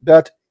say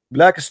that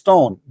black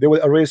stone they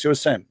will erase your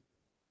sin?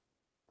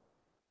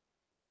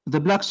 The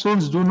black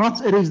stones do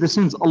not erase the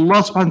sins.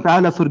 Allah subhanahu wa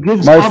ta'ala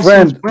forgives. My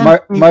friend,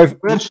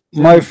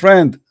 my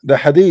friend, the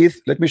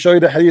hadith. Let me show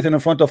you the hadith in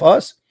front of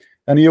us,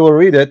 and you will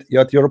read it.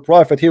 Yet you're a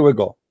prophet. Here we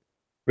go.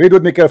 Read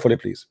with me carefully,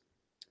 please.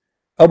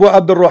 Abu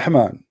Abdul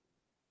Rahman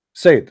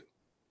said,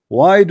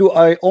 why do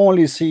I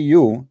only see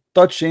you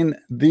touching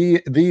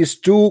these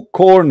two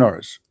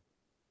corners?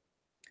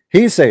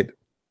 He said,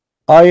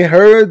 I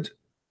heard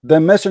the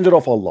messenger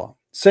of Allah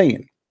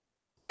saying,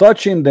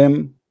 touching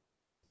them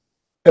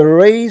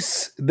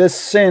erase the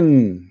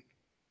sin.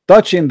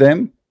 Touching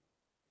them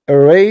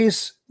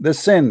erase the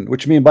sin,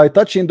 which means by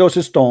touching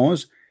those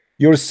stones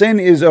your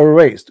sin is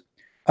erased.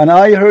 And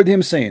I heard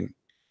him saying,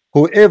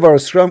 whoever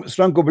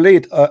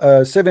strangulate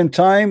 7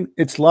 times,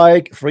 it's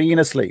like freeing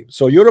a slave.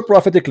 So you're a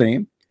prophetic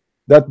claim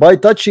that by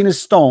touching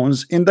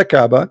stones in the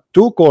Kaaba,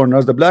 2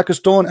 corners, the black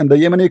stone and the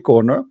Yemeni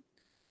corner,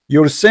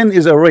 your sin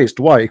is erased.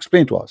 Why?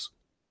 Explain to us.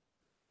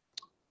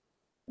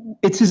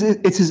 It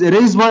is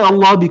erased by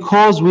Allah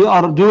because we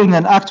are doing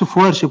an act of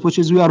worship, which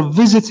is we are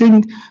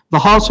visiting the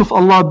house of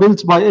Allah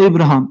built by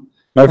Abraham.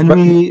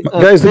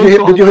 Guys,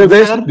 did you hear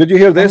this? Did you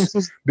hear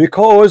this?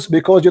 Because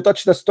you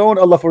touch the stone,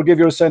 Allah forgive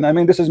your sin. I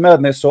mean, this is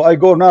madness. So I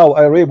go now,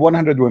 I rape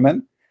 100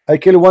 women, I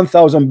kill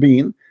 1,000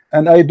 beings,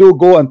 and I do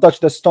go and touch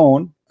the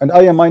stone. And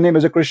my name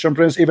is a Christian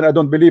prince, even I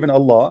don't believe in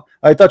Allah.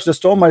 I touch the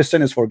stone, my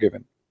sin is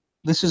forgiven.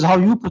 This is how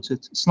you put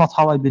it. It's not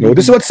how I believe. No,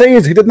 this is what it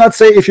says. He did not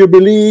say if you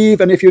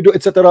believe and if you do,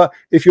 etc.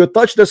 If you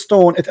touch the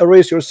stone, it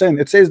erases your sin.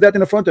 It says that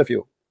in front of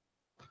you.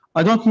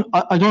 I don't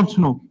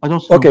know.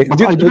 Okay,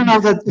 but I do know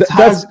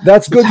that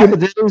that's good.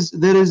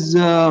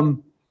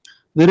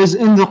 There is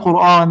in the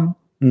Quran.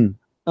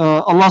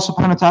 Allah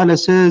subhanahu wa ta'ala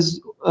says,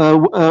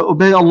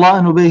 obey Allah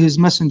and obey His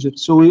messenger.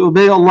 So we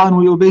obey Allah and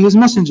we obey His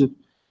messenger.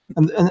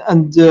 And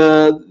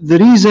the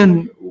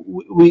reason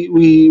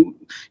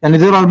and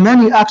there are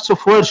many acts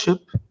of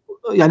worship.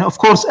 Of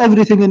course,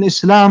 everything in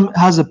Islam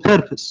has a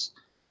purpose.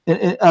 So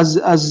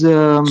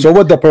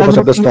what the purpose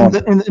of the stone?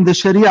 In the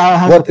Sharia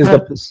has a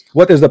purpose.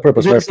 What is the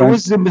purpose, my friend?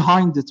 There's the wisdom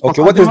behind it.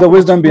 Okay, what is the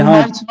wisdom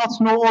behind? You might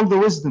not know all the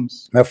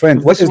wisdoms. My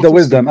friend, what is the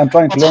wisdom? I'm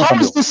trying to learn from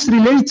you. How is this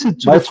related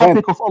to the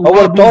topic of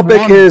Allah?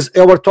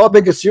 Our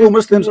topic is you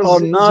Muslims are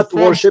not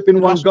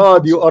worshipping one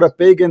God. You are a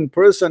pagan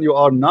person. You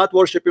are not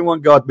worshipping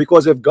one God,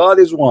 because if God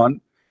is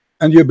one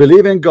and you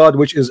believe in God,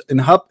 which is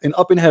up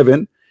in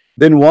heaven,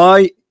 then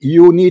why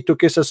you need to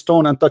kiss a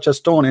stone and touch a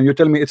stone, and you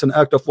tell me it's an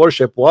act of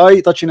worship? Why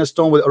touching a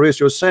stone will erase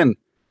your sin?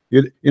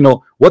 You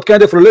know what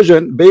kind of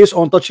religion based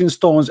on touching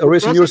stones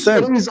erasing your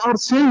sin? Erase our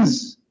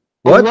sins.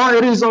 What? Allah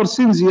erase our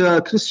sins,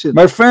 Christian.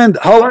 My friend,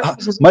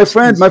 my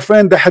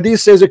friend, the hadith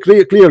says it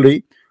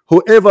clearly.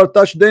 Whoever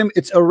touched them,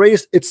 it's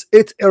erased.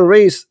 It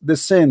erased the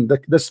sin.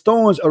 The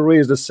stones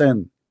erase the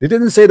sin. They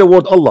didn't say the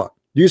word Allah.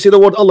 Do you see the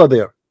word Allah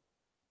there?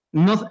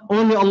 Not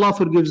only Allah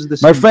forgives the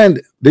sins. My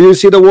friend, do you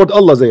see the word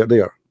Allah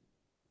there?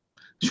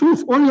 Sure,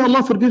 only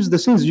Allah forgives the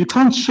sins. You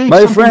can't shake.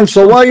 My friend,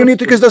 so why you need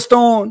to kiss the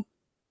stone?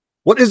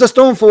 What is the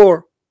stone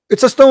for?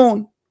 It's a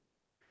stone.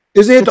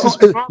 Is it?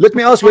 Let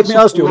me ask you.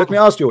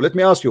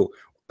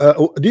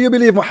 Do you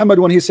believe Muhammad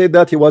when he said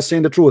that he was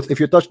saying the truth? If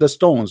you touch the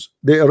stones,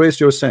 they erase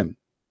your sin.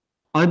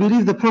 I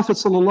believe the Prophet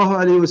sallallahu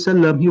alaihi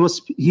wasallam.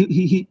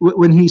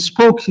 When he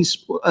spoke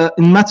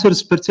in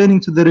matters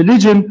pertaining to the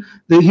religion,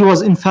 that he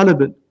was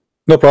infallible.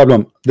 No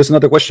problem. This is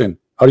not a question.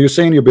 Are you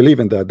saying you believe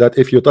in that? That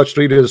if you touch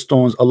 3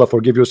 stones, Allah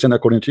forgive your sin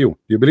according to you?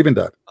 You believe in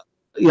that?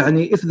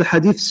 If the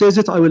hadith says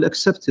it, I will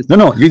accept it.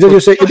 No. Either you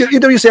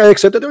say I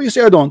accept it, or you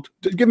say I don't.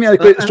 Give me a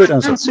straight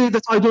answer. I can't say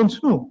that I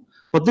don't know.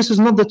 But this is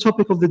not the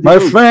topic of the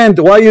debate. My friend,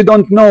 why you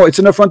don't know? It's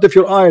in the front of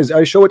your eyes.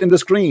 I show it in the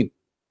screen.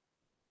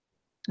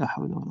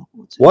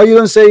 Why you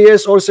don't say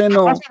yes or say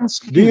no?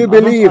 Do you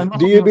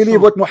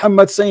believe what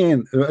Muhammad's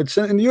saying? It's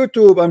in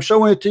YouTube. I'm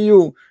showing it to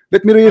you.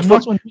 Let me read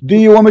it. Do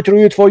you want me to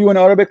read it for you in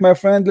Arabic, my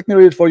friend? Let me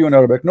read it for you in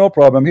Arabic. No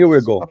problem. Here we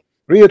go.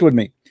 Read it with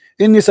me.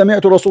 إني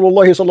سمعت رسول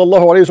الله صلى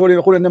الله عليه وسلم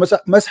يقول إن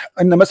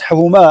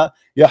مسحهما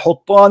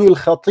يحطان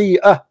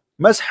الخطيئة.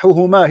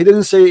 مسحهما. He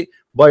didn't say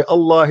by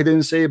Allah, he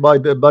didn't say by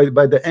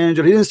the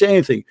angel, he didn't say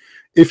anything.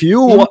 If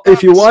you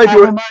wipe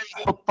your,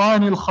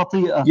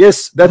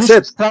 yes, that's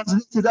it. This is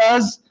translated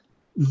as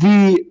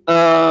the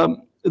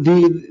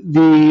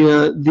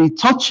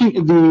touching,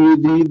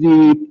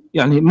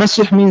 يعني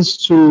مسح means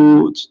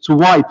to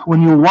wipe.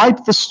 When you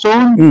wipe the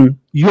stone,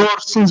 your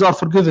sins are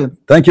forgiven.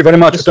 Thank you very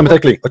much.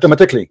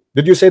 Automatically.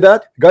 Did you say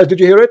that, guys? Did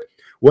you hear it?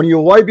 When you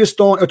wipe your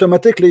stone,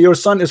 automatically your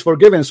son is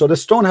forgiven. So the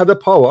stone have the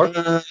power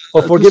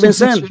of forgiving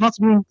sin.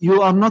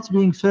 You are not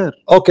being fair.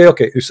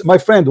 Okay. My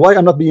friend, why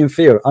I'm not being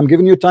fair? I'm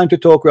giving you time to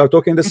talk. We are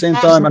talking at the same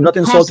time. I'm not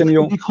insulting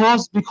you.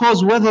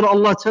 Because whether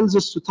Allah tells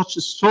us to touch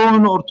a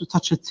stone or to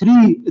touch a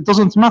tree, it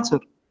doesn't matter.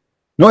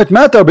 No, it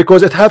matters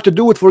because it have to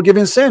do with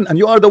forgiving sin, and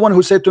you are the one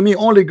who said to me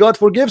only God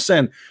forgives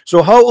sin.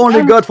 So how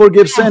only God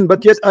forgives sin?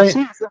 But yet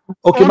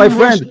okay, my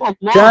friend,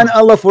 can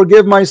Allah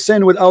forgive my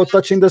sin without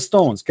touching the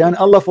stones? Can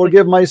Allah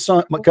forgive my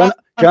son?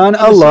 Can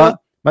Allah,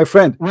 my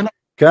friend,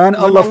 can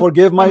Allah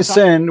forgive my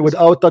sin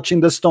without touching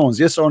the stones?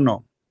 Yes or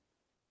no?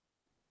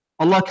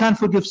 Allah can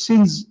forgive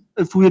sins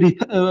if we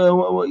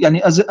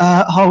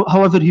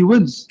however He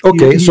wills.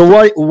 Okay, so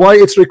why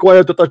it's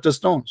required to touch the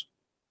stones?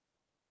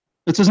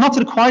 It is not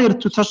required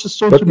to touch the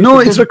stone. But no,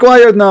 it's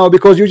required now,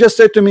 because you just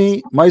said to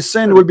me, my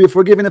sin will be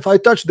forgiven if I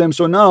touch them.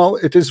 So now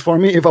it is for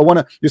me if I want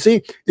to. You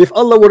see, if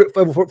Allah would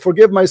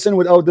forgive my sin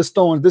without the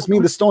stones, this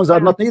means the stones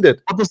are not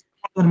needed.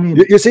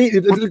 You see,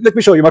 let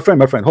me show you, my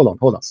friend. Hold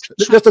on.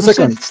 Just a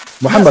second.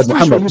 Muhammad.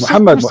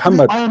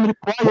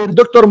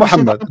 Dr.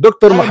 Muhammad.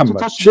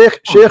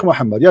 Sheikh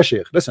Muhammad. Yeah,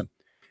 Sheikh. Listen,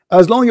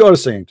 as long you are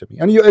saying to me,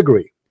 and you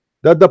agree,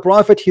 that the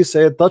Prophet, he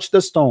said, touch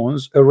the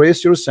stones,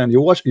 erase your sin.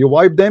 You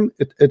wipe them,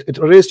 it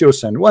erase your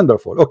sin.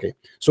 Wonderful. Okay.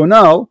 So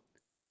now,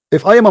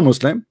 if I am a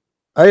Muslim,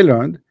 I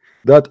learned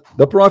that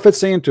the Prophet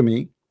saying to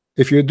me,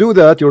 if you do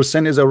that, your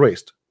sin is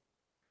erased.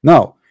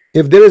 Now,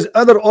 if there is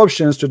other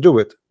options to do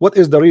it, what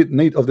is the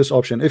need of this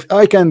option? If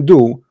I can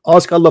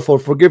ask Allah for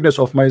forgiveness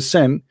of my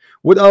sin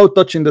without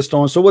touching the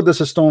stone, so what is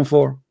a stone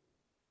for?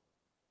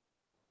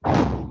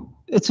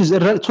 It is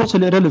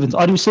totally irrelevant.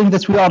 Are you saying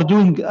that we are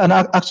doing an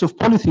act of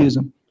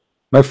polytheism?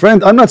 My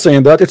friend, I'm not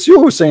saying that. It's you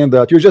who's saying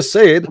that. You just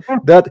said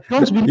that.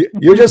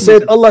 You just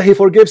said Allah, He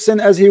forgives sin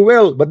as He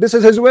will, but this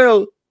is His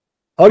will.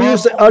 Are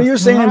you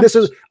saying this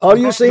is? Are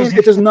you saying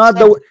it is not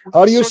the?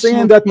 Are you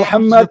saying that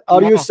Muhammad?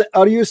 Are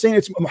you saying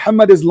it's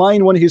Muhammad is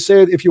lying when he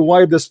said if you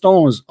wipe the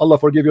stones, Allah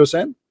forgive your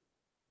sin?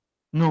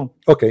 No.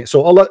 Okay,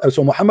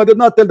 so Muhammad did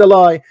not tell the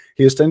lie.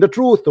 He is telling the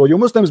truth. So you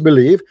Muslims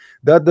believe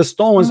that the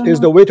stones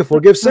is the way to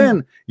forgive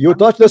sin. You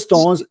touch the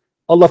stones,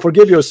 Allah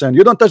forgive your sin.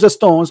 You don't touch the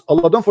stones,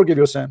 Allah don't forgive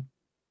your sin.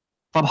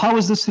 But how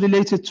is this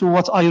related to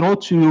what I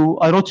wrote to you?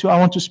 I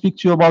want to speak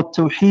to you about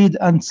Tawheed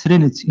and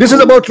Trinity. This is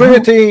about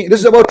Trinity.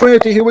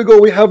 Here we go.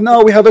 We have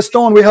a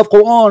stone. We have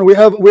Qur'an. We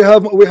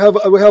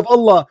have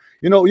Allah.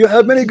 You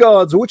have many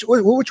gods. Which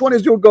one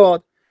is your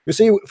God? You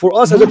see, for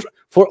us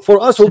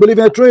for us who believe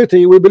in a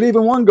Trinity, we believe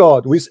in one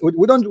God. We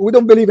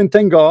don't believe in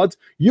 10 gods.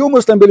 You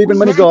Muslim believe in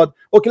many gods.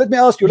 Okay, let me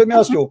ask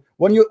you.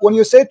 When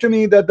you say to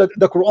me that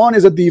the Quran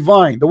is a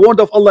divine, the word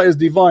of Allah is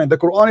divine, the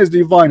Quran is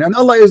divine, and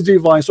Allah is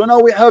divine. So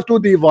now we have two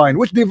divine.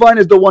 Which divine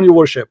is the one you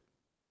worship?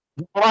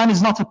 The Quran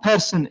is not a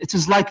person. It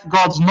is like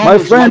God's knowledge. My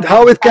friend,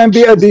 how it can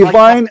be a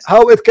divine?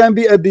 How it can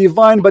be a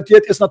divine, but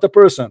yet it's not a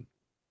person?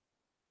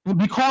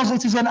 Because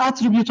it is an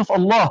attribute of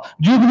Allah.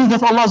 Do you believe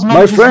that Allah's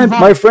knowledge is divine?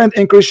 My friend,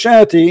 in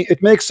Christianity,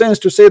 it makes sense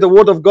to say the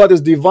word of God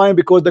is divine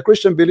because the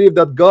Christian believe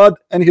that God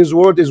and His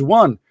word is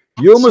one.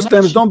 You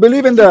Muslims don't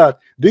believe in that.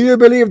 Do you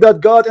believe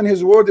that God and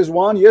His word is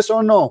one? Yes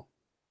or no?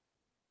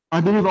 I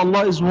believe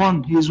Allah is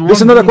one. He is one. This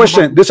is another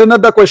question. This is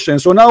another question.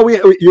 So now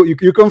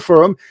you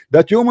confirm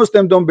that you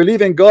Muslims don't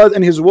believe in God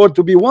and His word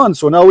to be one.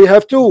 So now we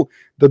have two.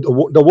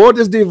 The word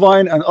is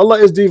divine and Allah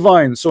is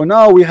divine. So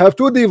now we have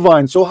two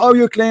divine. So how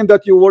you claim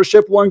that you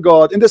worship one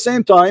God? In the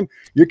same time,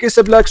 you kiss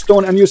a black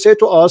stone and you say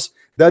to us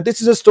that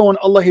this is a stone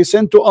Allah He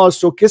sent to us.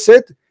 So kiss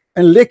it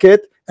and lick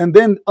it, and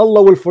then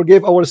Allah will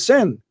forgive our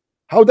sin.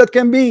 How that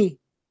can be?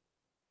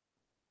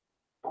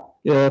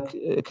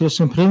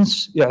 Christian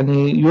Prince, you are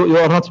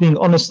not being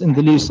honest in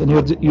the least, and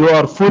you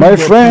are full. My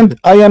friend,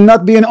 I am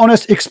not being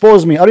honest.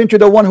 Expose me. Aren't you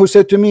the one who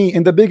said to me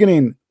in the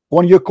beginning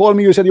when you called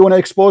me, you said you want to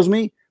expose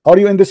me? Are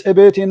you in this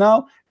ability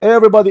now?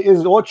 Everybody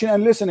is watching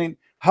and listening.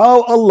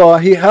 How Allah,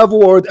 He have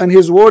word, and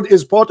His word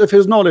is part of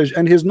His knowledge,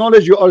 and His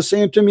knowledge, you are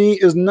saying to me,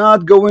 is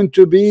not going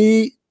to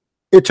be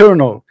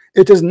eternal.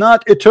 It is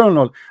not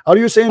eternal. Are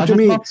you saying to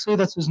me? I did not say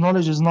that His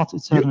knowledge is not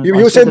eternal.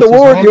 You said the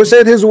word. You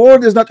said His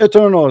word is not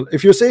eternal.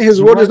 If you say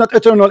His word is not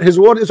eternal, His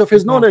word is of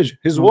His knowledge.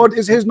 His word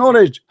is His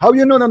knowledge. How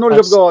you know the knowledge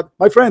of God,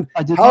 my friend?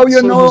 How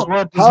you know?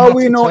 How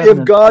we know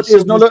if God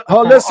is knowledge?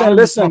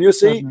 Listen. You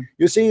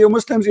see, you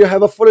Muslims, you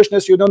have a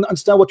foolishness. You don't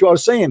understand what you are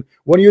saying.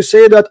 When you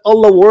say that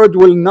Allah's word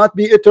will not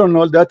be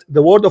eternal, that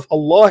the word of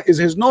Allah is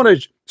His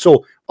knowledge.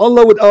 So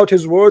Allah without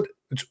His word,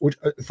 which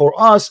for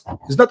us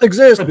does not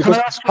exist, because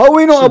how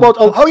we know about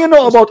Allah? How you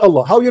know about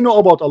Allah? How you know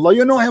about Allah?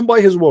 You know Him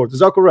by His word. Is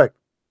that correct?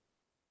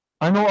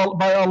 I know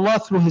by Allah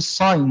through His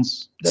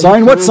signs.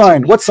 Sign? What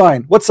sign? What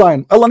sign? What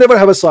sign? Allah never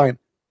have a sign.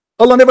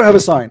 Allah never have a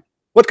sign.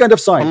 What kind of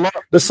sign? Allah,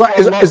 the sign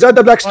is that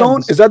the black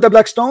stone? Is that the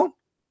black stone?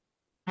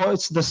 No,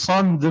 it's the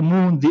sun, the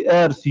moon, the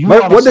earth.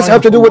 What does this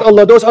have to do with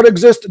Allah? Those are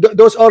exist.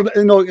 Those are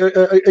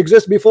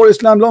exist before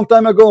Islam, long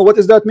time ago. What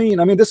does that mean?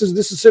 I mean, this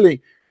is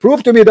silly.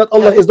 Prove to me that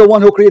Allah is the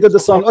one who created the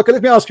sun. Okay,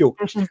 let me ask you.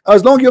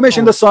 As long as you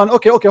mention the sun,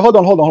 okay, hold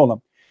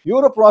on.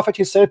 You're a prophet.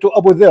 He said to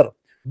Abu Dharr,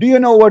 do you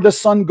know where the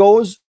sun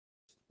goes?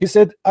 He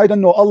said, I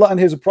don't know. Allah and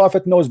His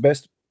prophet knows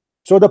best.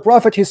 So the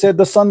prophet, he said,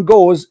 the sun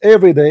goes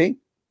every day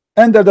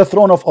under the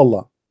throne of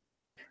Allah.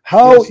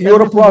 How yes,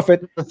 you're a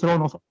prophet? The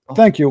throne of Allah.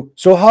 Thank you.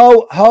 So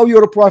how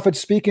you're a prophet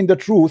speaking the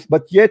truth,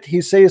 but yet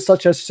he says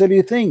such a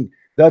silly thing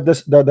that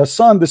the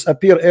sun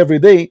disappear every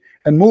day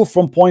and move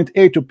from point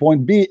A to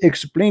point B,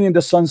 explaining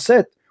the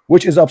sunset,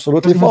 which is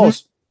absolutely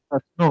false.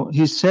 No,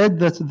 he said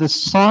that the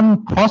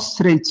sun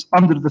prostrates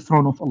under the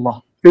throne of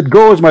Allah. It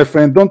goes, my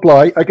friend. Don't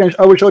lie.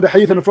 I will show the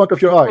hadith in front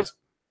of your eyes.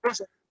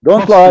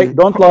 Don't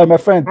lie, my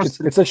friend.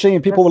 It's a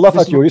shame. People will laugh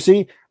at you. You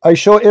see, I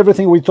show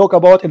everything we talk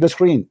about in the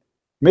screen.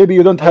 Maybe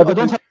you don't have it.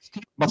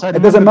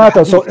 It doesn't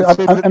matter. So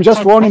I'm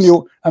just warning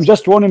you. I'm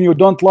just warning you.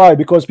 Don't lie,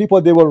 because people,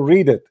 they will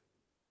read it.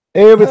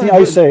 Everything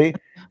I say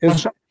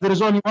is. There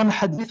is only one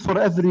hadith for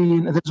every.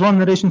 There's one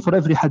narration for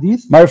every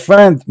hadith. My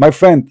friend,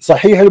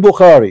 Sahih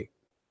al-Bukhari.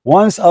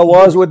 Once I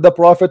was with the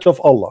Prophet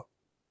of Allah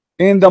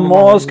in the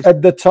mosque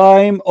at the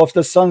time of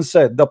the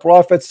sunset. The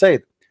Prophet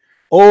said,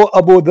 "O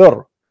Abu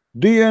Dharr,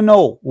 do you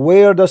know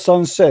where the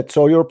sun set?"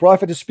 So your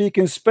prophet is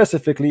speaking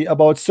specifically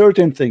about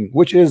certain thing,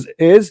 which is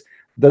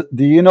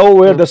do you know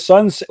where the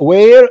sun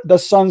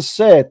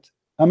set?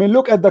 I mean,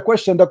 look at the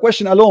question. The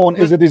question alone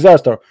is a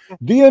disaster.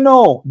 Do you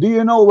know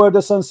where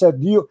the sun set?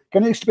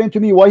 Can you explain to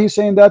me why he's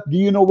saying that? Do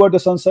you know where the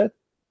sun set?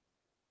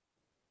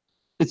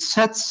 It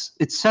sets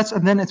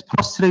and then it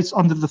prostrates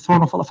under the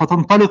throne of Allah.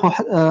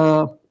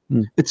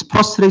 It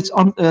prostrates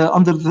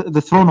under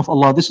the throne of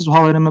Allah. This is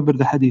how I remember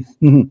the hadith.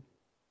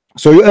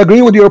 So you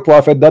agree with your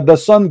prophet that the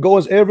sun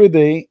goes every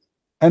day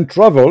and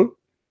travel,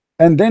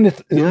 and then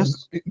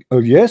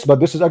yes, but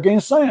this is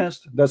against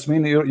science. That's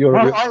mean you're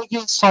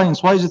against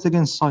science. Why is it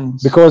against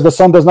science? Because the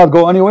sun does not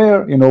go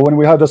anywhere. You know, when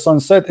we have the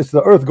sunset, it's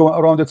the earth going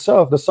around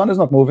itself. The sun is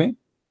not moving.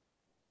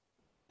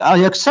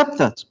 I accept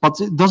that,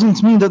 but it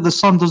doesn't mean that the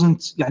sun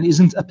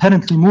isn't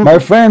apparently moving. My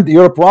friend,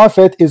 your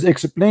prophet is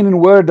explaining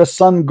where the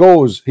sun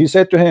goes. He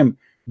said to him,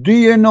 do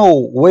you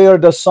know where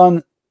the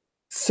sun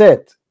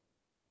set?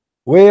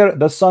 Where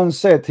the sun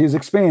set? He's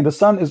explaining the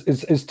sun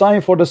is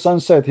time for the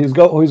sunset. He's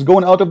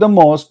going out of the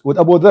mosque with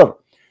Abu Dharr.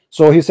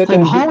 So he said to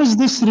him, how is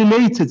this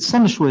related,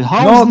 Sanishway?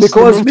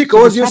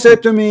 Because you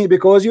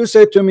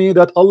said to me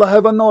that Allah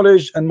have a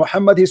knowledge, and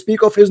Muhammad, he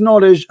speak of his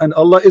knowledge, and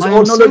Allah is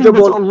all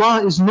knowledgeable.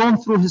 Allah is known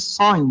through His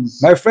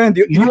signs. My friend,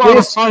 you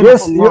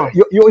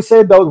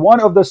said that one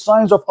of the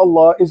signs of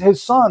Allah is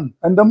His sun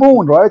and the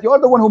moon, right? You are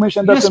the one who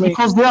mentioned that to me.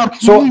 Because they are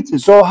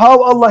created. So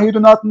how Allah, He do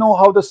not know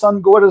how the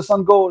sun where the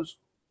sun goes?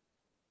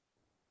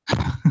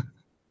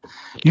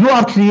 You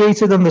are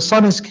created and the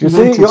sun is created.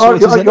 You see, you're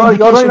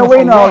running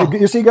away now.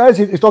 You see, guys,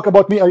 he's talking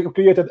about me. I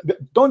created.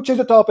 Don't change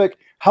the topic.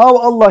 How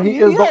Allah, He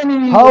is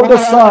how the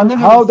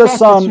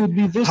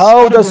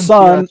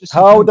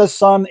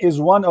sun is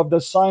one of the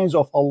signs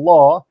of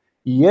Allah,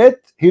 yet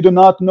He do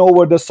not know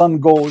where the sun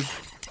goes.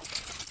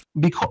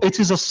 Because it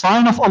is a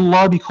sign of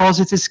Allah,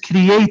 because it is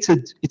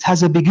created. It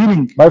has a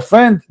beginning. My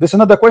friend, this is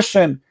another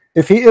question.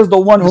 If He is the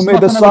one who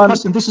made the sun,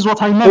 this is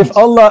what I meant. If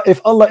Allah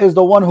is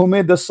the one who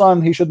made the sun,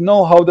 He should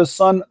know how the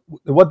sun,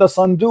 what the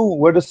sun do,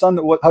 where the sun,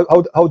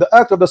 how the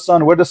act of the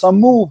sun, where the sun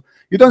move.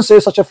 You don't say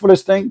such a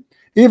foolish thing.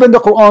 Even the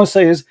Quran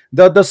says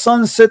that the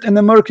sun sit in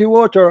the murky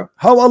water.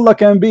 How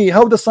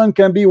the sun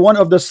can be one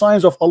of the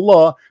signs of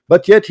Allah,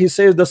 but yet He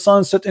says the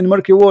sun sit in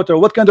murky water.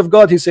 What kind of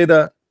God He say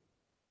that?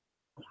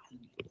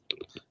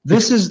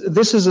 This is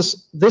the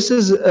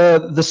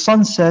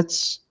sun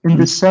sets in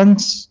the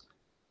sense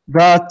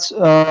that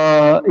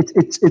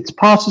it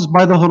passes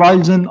by the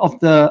horizon of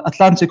the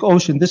Atlantic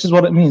Ocean. This is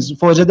what it means.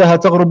 Okay,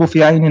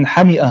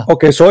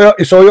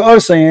 so you are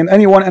saying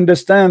anyone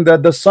understand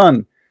that the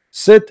sun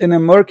sit in a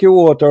murky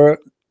water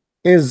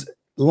is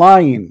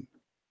lying.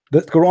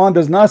 The Quran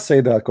does not say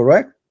that,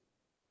 correct?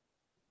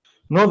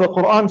 No, the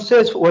Quran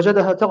says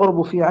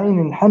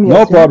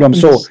no problem.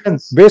 So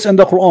based on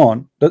the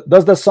Quran,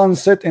 does the sun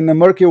sit in the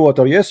murky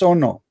water, yes or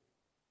no?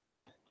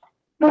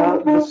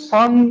 The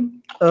sun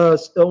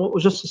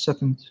just a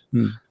second.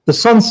 The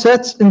sun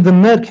sets in the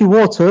murky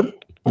water.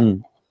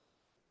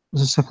 Just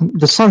a second.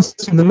 The sun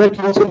sets in the murky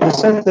water in the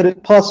sense that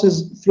it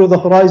passes through the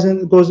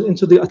horizon, goes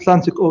into the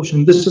Atlantic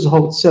Ocean. This is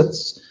how it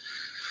sets.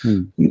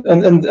 And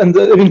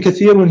Ibn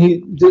Kathir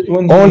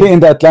only in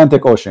the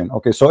Atlantic Ocean.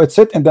 Okay, so it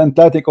set in the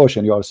Atlantic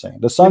Ocean. You are saying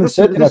the sun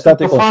set in the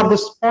Atlantic Ocean. The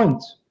farthest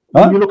point.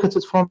 When you look at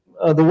it from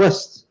the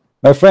west.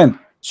 My friend,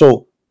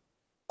 so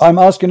I'm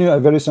asking you a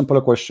very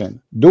simple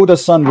question. Do the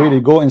sun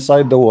really go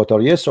inside the water?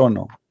 Yes or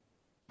no?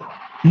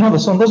 No, the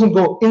sun doesn't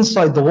go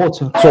inside the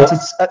water. So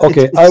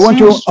okay, I want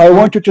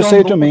you to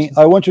say to me,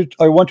 I want you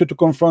to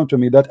confirm to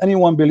me that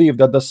anyone believe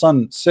that the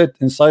sun set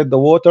inside the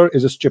water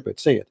is stupid.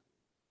 Say it.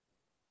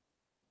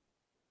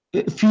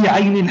 في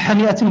عين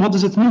حامئة. What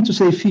does it mean to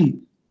say في?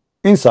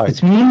 Inside.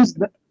 It means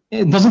that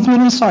it doesn't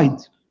mean inside.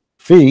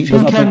 في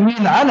can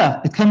mean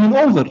على. It can mean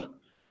over.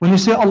 When you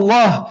say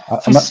Allah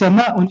في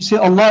السماء, when you say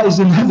Allah is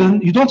in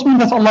heaven, you don't mean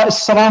that Allah is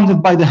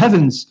surrounded by the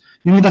heavens.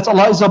 You mean that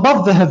Allah is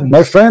above the heavens.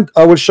 My friend,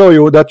 I will show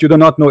you that you do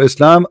not know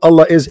Islam.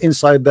 Allah is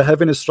inside the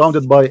heaven, is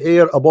surrounded by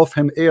air, above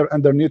him air,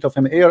 underneath of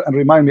him air. And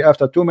remind me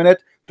after 2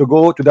 minutes to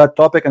go to that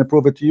topic and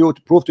prove it to you,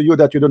 to prove to you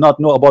that you do not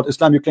know about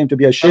Islam. You claim to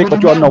be a sheikh,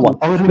 but you are no one.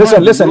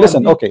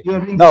 Listen. Okay.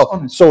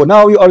 Now, so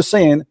now you are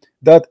saying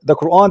that the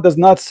Quran does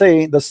not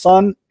say the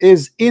sun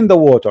is in the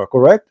water,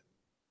 correct?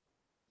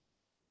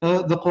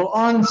 The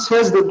Quran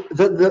says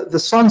that the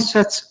sun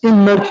sets in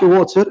murky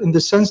water in the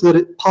sense that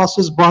it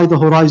passes by the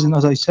horizon,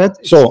 as I said.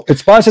 So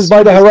it passes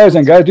by the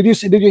horizon, guys. Did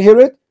you hear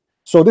it?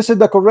 So this is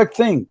the correct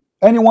thing.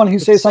 Anyone who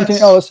says something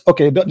else,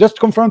 okay, just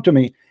confirm to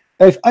me.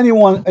 If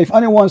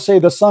anyone say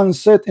the sun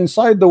set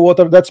inside the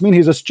water, that means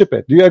he's a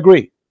stupid. Do you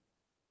agree?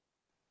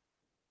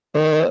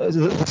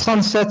 The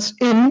sun sets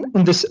in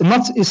this,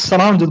 not is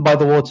surrounded by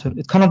the water.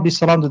 It cannot be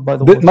surrounded by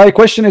the water. My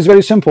question is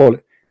very simple.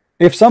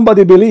 If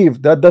somebody believes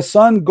that the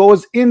sun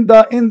goes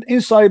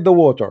inside the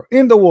water,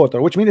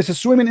 which means it's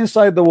swimming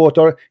inside the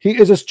water, he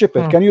is a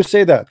stupid. Can you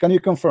say that? Can you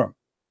confirm?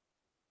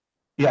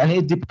 Yeah, and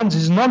it depends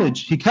his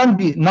knowledge. He can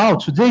be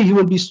today he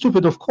will be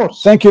stupid, of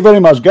course. Thank you very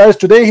much, guys.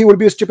 Today he will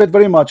be stupid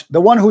very much.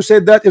 The one who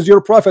said that is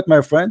your prophet,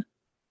 my friend.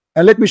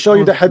 And let me show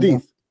you the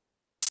hadith.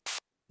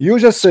 You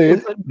just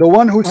said the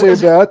one who said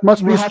that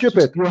must be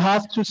stupid.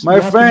 My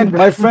friend,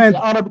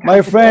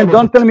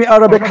 don't tell me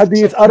Arabic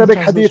hadith.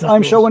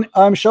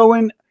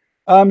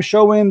 I'm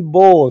showing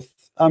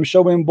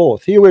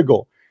both. Here we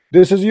go.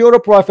 This is your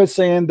prophet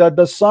saying that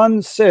the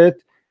sun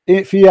set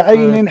في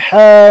عين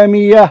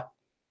حامية.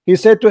 He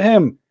said to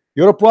him,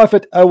 your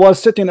prophet, I was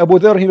sitting, Abu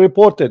Dharr, he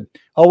reported,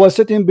 I was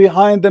sitting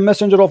behind the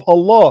messenger of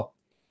Allah,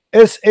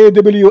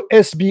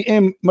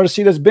 SAWSBM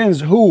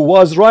Mercedes-Benz, who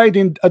was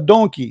riding a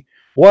donkey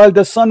while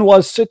the sun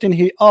was sitting.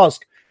 He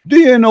asked, do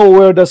you know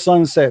where the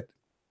sun set?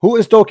 Who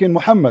is talking?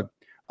 Muhammad.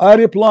 I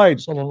replied,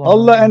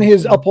 Allah and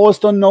his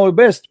apostle know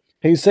best.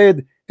 He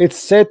said, it's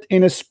set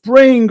in a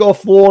spring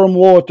of warm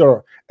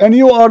water. And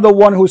you are the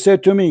one who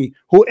said to me,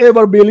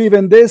 whoever believes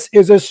in this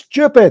is a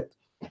stupid.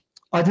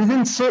 I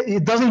didn't say,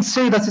 it doesn't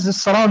say that it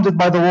is surrounded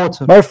by the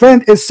water. My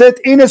friend, it's set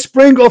in a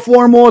spring of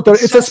warm water.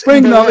 It's a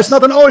spring now. It's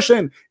not an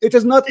ocean. It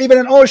is not even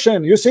an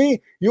ocean. You see,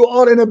 you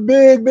are in a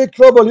big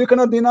trouble. You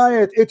cannot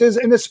deny it. It is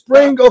in a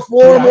spring of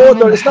warm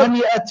water. It's not,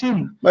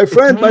 my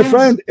friend,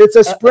 it's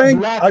a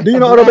spring. Do you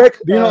know Arabic?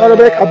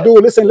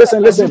 Abdul, listen.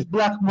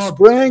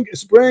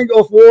 Spring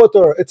of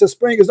water. It's a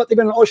spring. It's not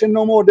even an ocean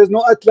no more. There's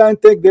no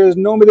Atlantic. There's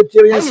no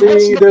Mediterranean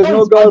Sea. There's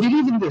no Gulf. I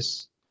believe in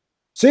this.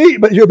 See,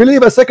 but you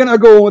believe a second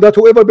ago that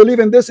whoever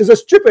believes in this is a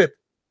stupid.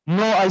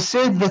 No, I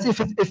said that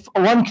if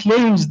one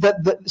claims that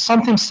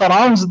something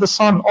surrounds the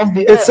sun of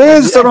the earth, it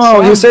says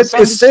surround. He said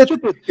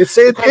it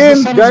said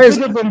in, guys.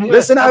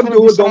 Listen,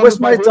 Abdul, don't waste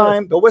my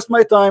time.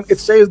 It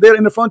says there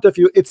in front of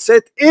you. It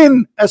said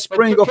in a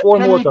spring of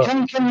warm water.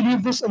 Can we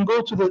leave this and go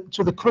to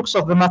the crux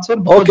of the matter?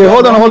 Okay,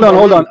 hold on.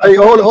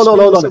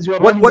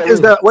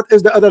 What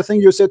is the other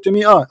thing you said to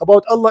me?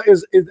 About Allah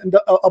is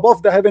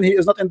above the heaven. He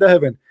is not in the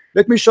heaven.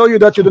 Let me show you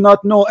that you do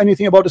not know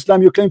anything about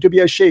Islam. You claim to be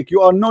a sheikh.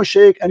 You are no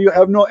sheikh, and you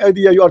have no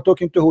idea you are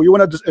talking to who. You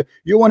want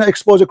to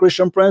expose a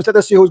Christian prince. Let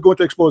us see who's going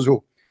to expose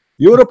who.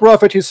 You're a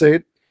prophet. He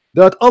said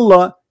that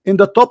Allah, in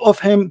the top of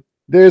him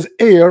there is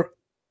air,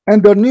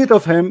 underneath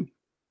of him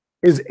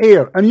is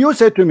air. And you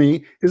said to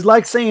me, it's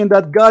like saying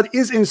that God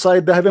is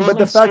inside the heaven, but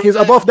the fact He's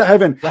above the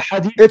heaven.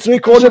 It's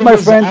recorded, my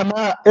friend.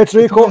 It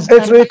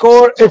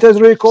is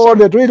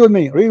recorded. Read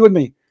with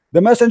me.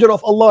 The messenger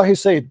of Allah, he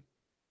said,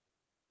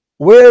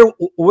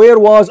 where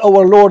was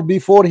our Lord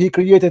before he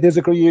created his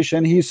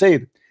creation? He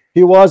said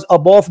he was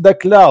above the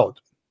cloud,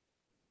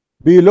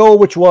 below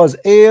which was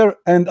air,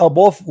 and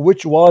above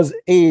which was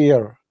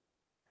air,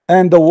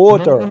 and the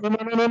water.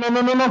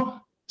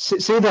 No.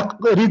 Say that.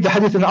 Read the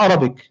hadith in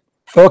Arabic.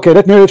 Okay,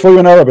 let me read it for you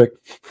in Arabic.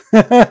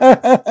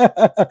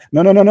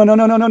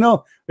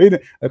 No. Read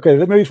it. Okay,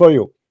 let me read for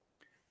you.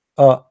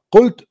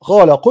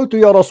 قلت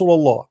يا رسول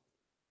الله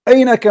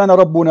أين كان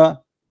ربنا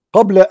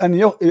قبل أن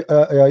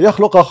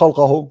يخلق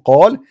خلقه؟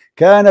 قال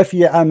كان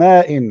في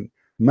عماء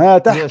ما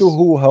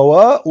تحته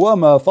هواء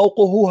وما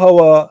فوقه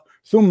هواء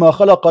ثم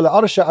خلق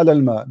العرش على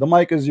الماء. The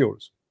mic is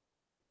yours.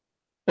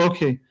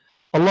 Okay.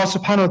 Allah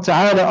subhanahu wa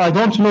ta'ala, I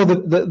don't know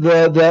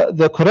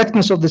the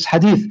correctness of this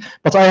hadith,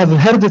 but I have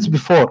heard it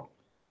before.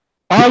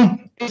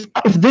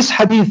 if this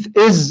hadith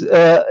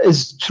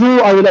is true,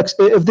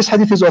 if this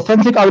hadith is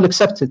authentic, I will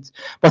accept it.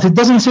 But it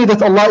doesn't say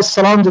that Allah is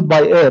surrounded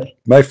by air.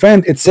 My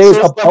friend, it says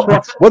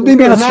what do you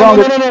mean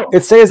surrounded? No.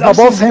 It says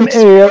above him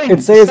air.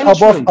 It says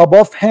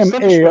above him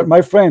air.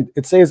 My friend,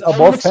 it says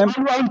above him.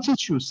 I will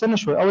teach you.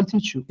 I will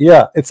teach you.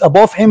 Yeah, it's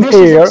above him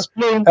air,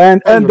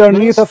 and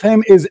underneath of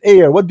him is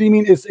air. What do you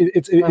mean?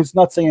 It's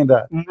not saying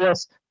that.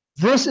 Yes.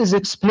 This is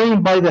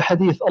explained by the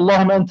hadith.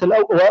 Allahumma anta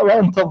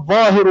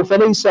al-zahiru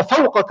falaysa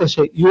fawqaka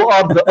shay. You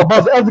are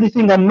above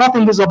everything and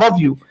nothing is above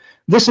you.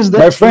 This is the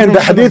my friend,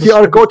 the hadith you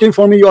are quoting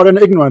for me, you are an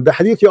ignorant. The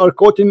hadith you are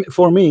quoting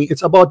for me,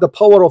 it's about the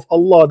power of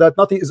Allah, that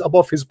nothing is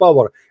above his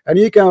power. And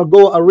you can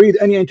go and read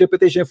any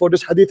interpretation for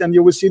this hadith and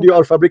you will see you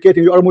are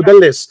fabricating. You are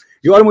mudallis.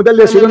 You are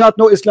mudallis. You do not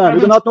know Islam.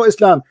 You do not know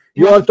Islam.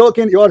 You are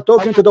talking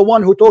to the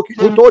one who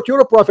taught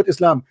your prophet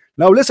Islam.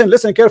 Now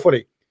listen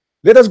carefully.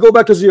 Let us go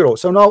back to zero.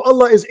 So now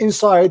Allah is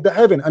inside the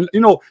heaven, and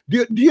do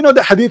you know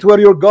the hadith where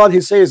your God, he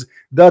says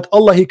that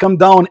Allah, he come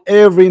down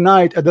every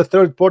night at the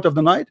third part of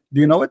the night? Do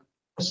you know it?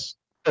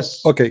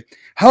 Yes. Okay.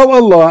 How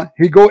Allah,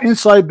 he go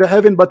inside the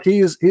heaven, but he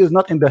is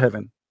not in the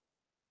heaven?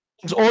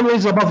 He's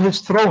always above his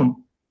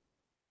throne.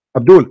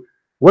 Abdul,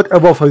 what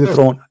above his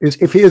throne is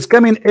if he is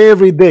coming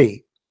every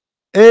day,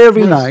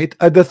 every night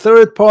at the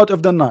third part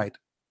of the night.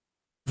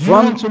 Do you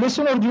want to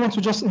listen or do you want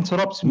to just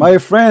interrupt me? My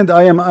friend,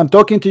 I'm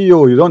talking to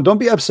you. You don't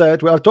be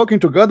upset. We are talking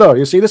together.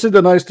 You see, this is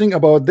the nice thing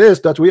about this,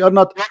 that we are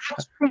not.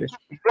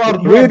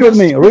 Read with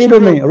me.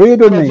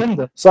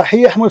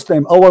 Sahih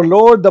Muslim. Our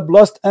Lord, the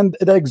blessed and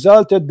the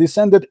exalted,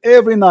 descended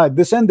every night.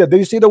 Descended. Do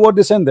you see the word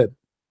descended?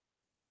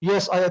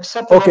 Yes, I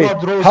accept. Okay.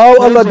 How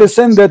Allah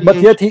descended, but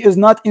yet he is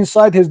not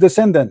inside his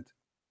descendant?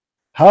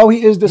 How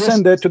he is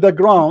descended to the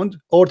ground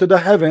or to the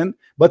heaven,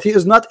 but he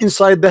is not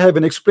inside the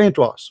heaven? Explain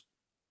to us.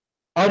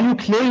 Are you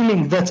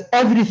claiming that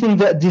everything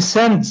that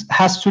descends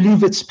has to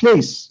leave its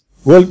place?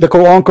 Well, the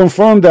Quran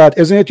confirmed that.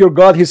 Isn't it your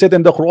God? He said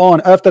in the Quran,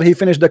 after he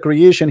finished the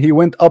creation, he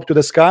went up to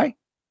the sky.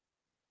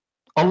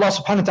 Allah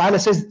subhanahu wa ta'ala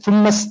says,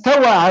 ثُمَّ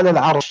اسْتَوَى عَلَى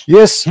الْعَرْشِ.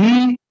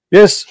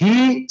 Yes.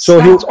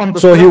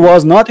 So he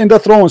was not in the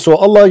throne. So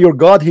Allah, your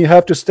God, he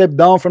have to step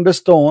down from the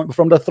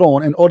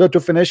throne in order to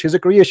finish his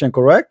creation,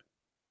 correct?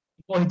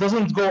 Well, he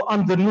doesn't go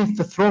underneath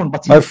the throne,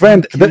 but my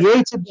friend,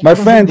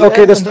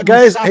 okay, this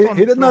guys,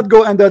 he did not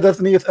go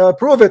underneath.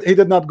 Prove it. He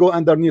did not go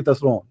underneath the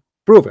throne.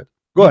 Prove it.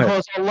 Go ahead.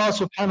 Because Allah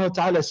subhanahu wa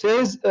ta'ala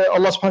says,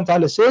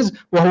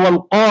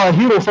 وَهُوَ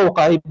الْقَاهِرُ فَوْقَ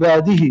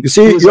عِبَادِهِ. You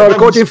see, you are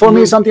quoting for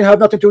me something have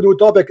nothing to do with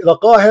topic. The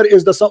Qahir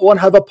is the one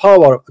have a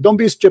power. Don't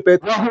be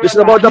stupid. This is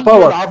about the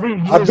power.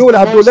 Abdul,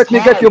 let me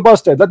get you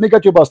busted.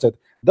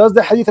 Does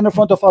the hadith in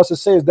front of us, it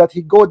says that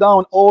he go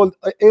down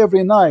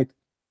every night,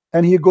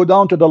 and he go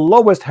down to the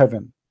lowest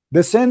heaven,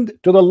 descend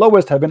to the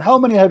lowest heaven. How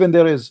many heaven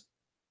there is?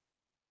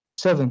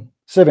 7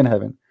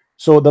 heaven.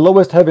 So the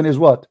lowest heaven is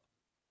what?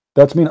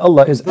 That means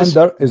Allah is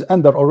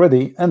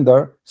already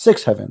under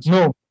 6 heavens.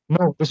 No,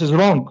 this is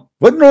wrong.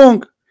 What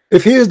wrong?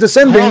 If he is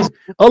descending,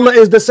 Allah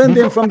is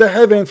descending from the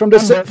heaven, from the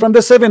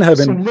 7th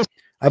heaven.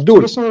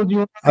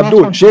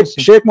 Abdul,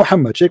 Sheikh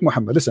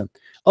Muhammad, listen.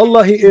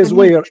 Allah, he is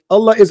where?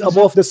 Allah is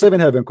above the 7th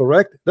heaven,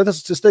 correct? Let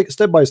us take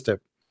step by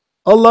step.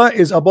 Allah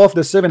is above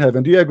the 7th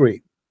heaven. Do you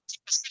agree?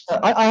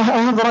 I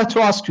have the right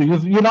to ask you.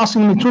 You're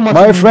asking me too much.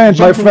 My friend,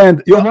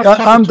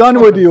 I'm done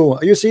with you.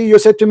 You see, you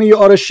said to me you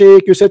are a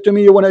sheikh. You said to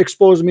me you want to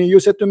expose me. You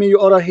said to me you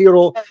are a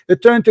hero.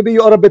 It turned to be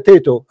you are a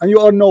potato and you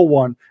are no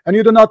one. And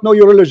you do not know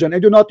your religion.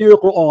 And you do not know your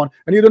Quran.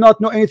 And you do not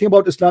know anything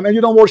about Islam. And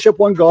you don't worship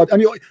one God.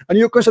 And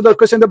you consider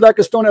kissing the black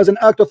stone as an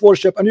act of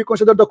worship. And you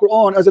consider the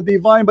Quran as a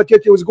divine, but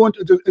yet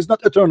it's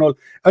not eternal.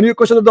 And you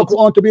consider the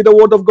Quran to be the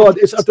word of God.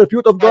 It's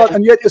attribute of God,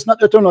 and yet it's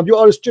not eternal. You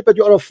are stupid.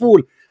 You are a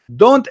fool.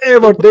 Don't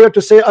ever dare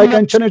to say I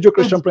can challenge you,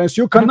 Christian Prince.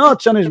 You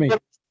cannot challenge me.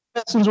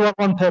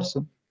 One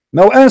person.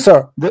 Now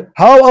answer.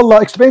 How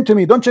Allah, explain to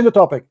me, don't change the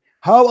topic.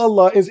 How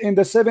Allah is in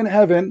the 7th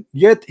heaven,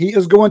 yet he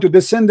is going to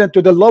descend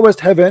into the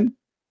lowest heaven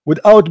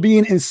without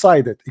being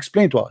inside it.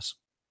 Explain to us.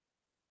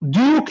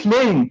 Do you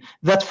claim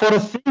that for a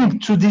thing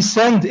to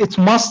descend, it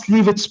must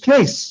leave its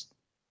place?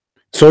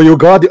 So your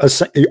God,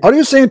 are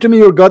you saying to me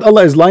your God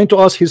Allah is lying to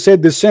us? He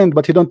said descend,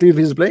 but he don't leave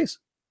his place?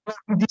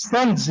 He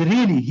descends,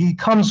 really. He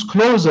comes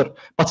closer,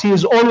 but he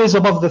is always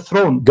above the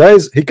throne.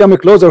 Guys, he come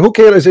closer. Who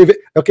cares if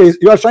okay,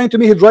 you are saying to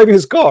me he's driving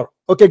his car.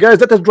 Okay,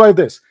 guys, let us drive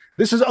this.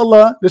 This is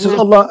Allah. This is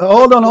Allah.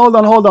 Hold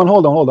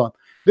on.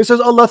 This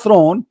is Allah's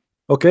throne.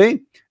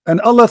 Okay,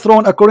 and Allah's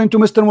throne, according to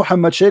Mr.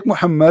 Muhammad, Sheikh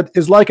Muhammad,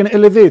 is like an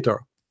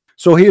elevator.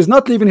 So he is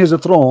not leaving his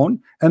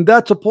throne, and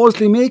that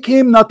supposedly make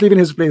him not leaving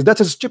his place.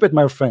 That is stupid,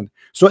 my friend.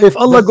 So if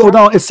Allah go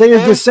down, it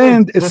says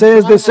descend. It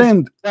says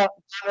descend. No.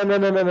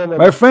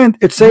 My friend,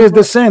 it says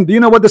descend. Do you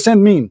know what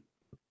descend mean?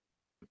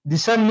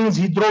 Descend means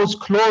he draws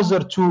closer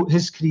to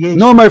his creation.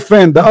 No, my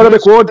friend, the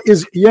Arabic word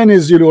is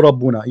yenizilu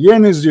rabbuna.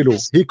 Yenizilu.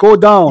 He go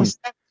down.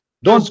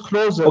 Don't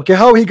closer. Okay,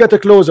 how he get a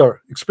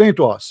closer? Explain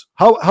to us.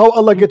 How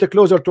Allah get a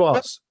closer to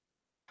us?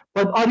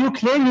 But are you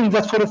claiming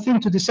that for a thing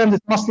to descend,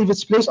 it must leave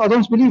its place? I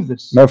don't believe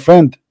this. My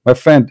friend,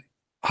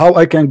 how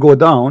I can go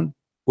down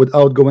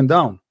without going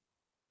down?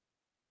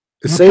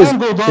 It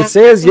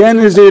says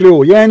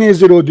yanzilu,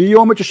 yanzilu. Do you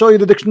want me to show you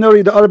the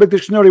dictionary, the Arabic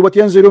dictionary, what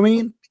yanzilu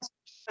mean?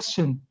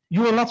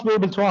 You will not be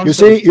able to answer. You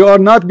see, you are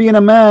not being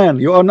a man.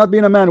 You are not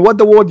being a man. What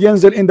the word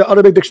yanzil in the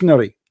Arabic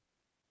dictionary?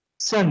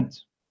 Send.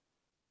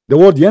 The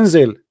word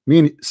yanzil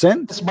mean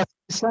sent? Yes, but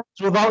he sent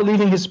without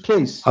leaving his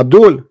place.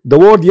 Abdul, the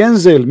word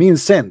yanzil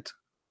means sent.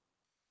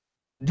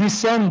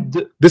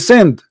 Descend.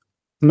 Descend.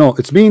 No,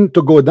 it's mean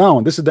to go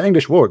down. This is the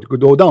English word,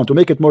 go down, to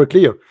make it more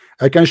clear.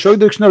 I can show you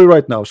the dictionary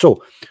right now.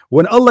 So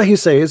when Allah, he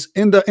says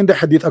in the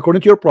hadith,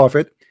 according to your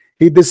prophet,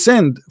 he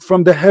descend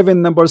from the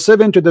heaven number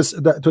 7 to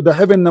the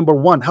heaven number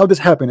 1. How this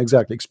happen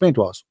exactly? Explain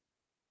to us.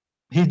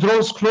 He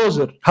draws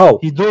closer. How?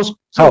 He draws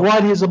closer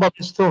while he is above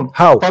his throne.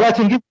 How? But I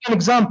can give you an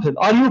example.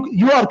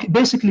 You are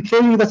basically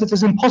claiming that it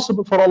is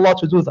impossible for Allah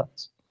to do that.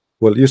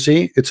 Well, you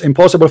see, it's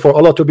impossible for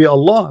Allah to be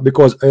Allah,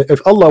 because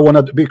if Allah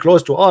wanted to be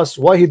close to us,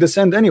 why he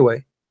descend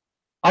anyway?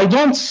 I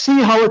don't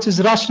see how it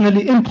is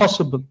rationally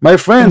impossible. My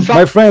friend,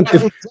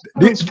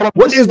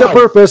 what is the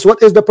purpose?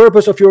 What is the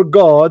purpose of your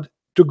God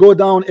to go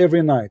down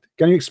every night?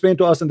 Can you explain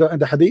to us in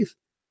the hadith?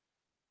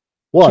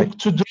 Why?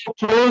 To draw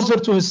closer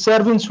to his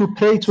servants who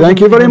pray to him. Thank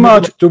you very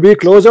much. To be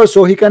closer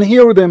so he can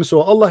hear them.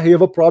 So Allah, he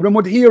have a problem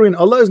with hearing.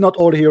 Allah is not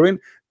all hearing.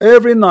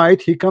 Every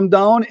night he come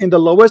down in the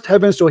lowest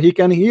heaven so he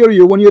can hear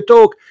you when you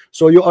talk.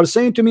 So you are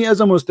saying to me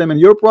as a Muslim, and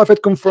your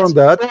prophet confirmed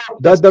that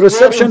the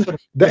reception,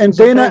 the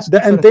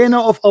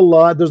antenna of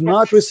Allah does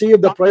not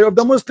receive the prayer of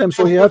the Muslim.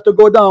 So he have to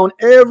go down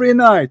every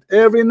night.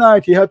 Every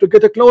night he have to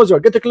get closer,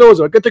 get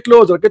closer, get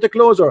closer, get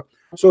closer,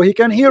 so he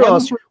can hear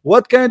us.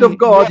 What kind of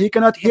God? He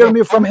cannot hear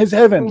me from his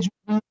heaven.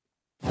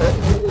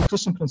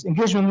 Christian Prince,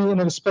 engage with me in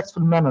a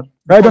respectful manner.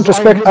 I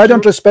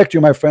don't respect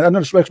you, my friend. I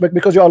don't respect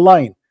because you are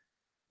lying.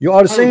 You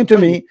are saying to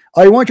me,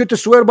 I want you to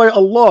swear by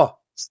Allah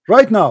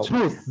right now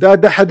that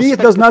the hadith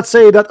does not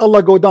say that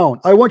Allah go down.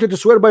 I want you to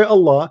swear by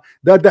Allah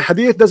that the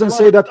hadith doesn't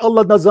say that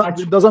Allah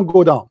doesn't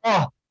go down.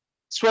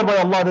 Swear by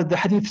Allah that the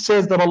hadith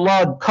says that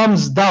Allah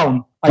comes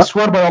down. I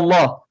swear by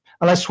Allah.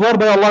 And I swear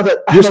by Allah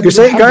that you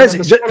say, guys,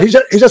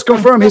 he just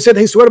confirmed. He said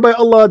he swear by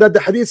Allah that the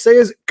hadith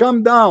says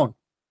come down.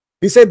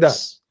 He said that.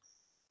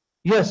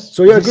 Yes.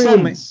 So you agree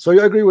with me? So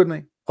you agree with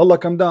me? Allah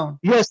come down.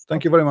 Yes.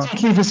 Thank you very much.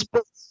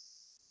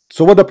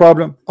 So what the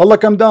problem? Allah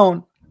come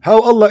down.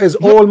 How Allah is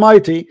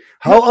almighty?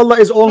 How Allah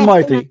is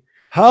almighty?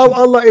 How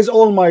Allah is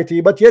almighty,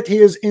 but yet he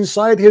is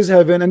inside his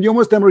heaven, and you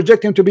Muslim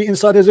reject him to be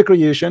inside his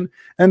creation,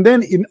 and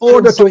then in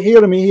order to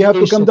hear me, he have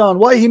to come down.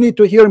 Why he need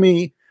to hear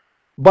me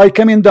by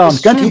coming down?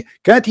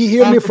 Can't he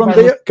hear me from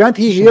there? Can't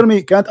he hear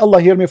me? Can't Allah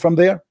hear me from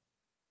there?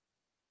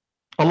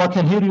 Allah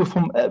can hear you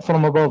from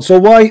above. So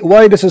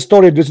why this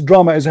story, this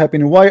drama is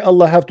happening? Why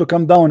Allah have to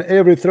come down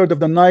every third of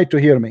the night to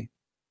hear me?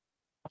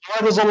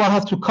 Why does Allah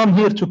have to come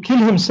here to kill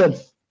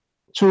himself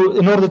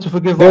in order to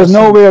forgive us?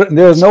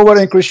 There's nowhere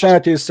in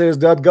Christianity it says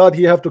that God,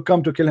 he have to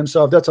come to kill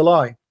himself. That's a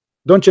lie.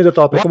 Don't change the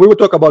topic. We will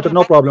talk about it,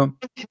 no problem.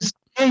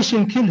 Kill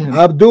him.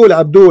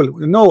 Abdul,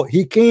 no,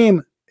 he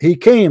came.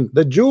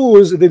 The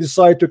Jews, they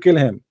decide to kill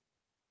him.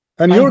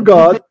 And your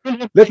God,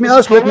 let me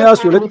ask you,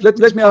 let's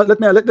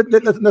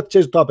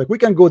change the topic. We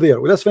can go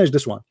there. Let's finish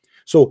this one.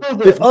 So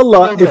if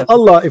Allah,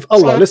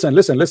 listen,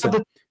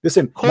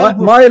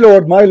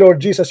 my Lord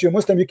Jesus, you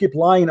Muslim, you keep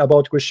lying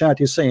about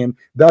Christianity, saying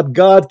that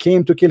God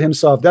came to kill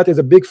himself. That is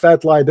a big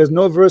fat lie. There's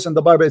no verse in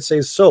the Bible that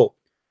says so.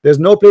 There's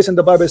no place in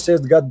the Bible that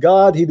says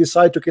God he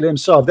decided to kill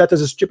himself. That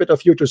is stupid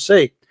of you to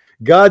say.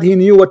 God, he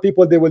knew what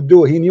people they will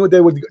do. He knew they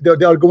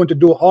are going to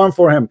do harm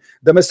for him.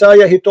 The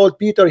Messiah, he told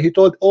Peter, he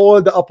told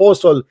all the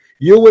apostles,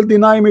 you will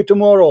deny me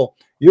tomorrow.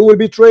 You will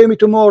betray me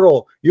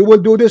tomorrow. You will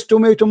do this to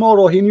me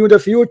tomorrow. He knew the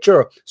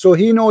future. So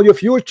he know your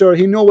future.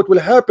 He know what will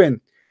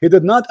happen. He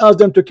did not ask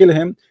them to kill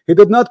him. He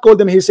did not call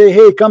them. He say,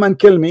 hey, come and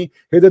kill me.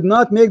 He did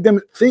not make them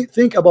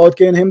think about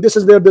killing him. This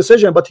is their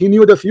decision, but he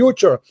knew the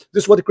future.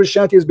 This is what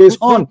Christianity is based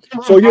on.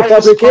 So you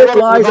fabricate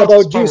lies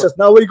about Jesus.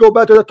 Now we go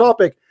back to the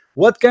topic.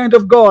 What kind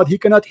of God? He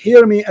cannot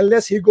hear me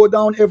unless he go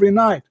down every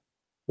night.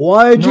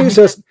 Why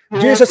Jesus?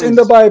 Jesus in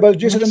the Bible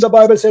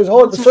says,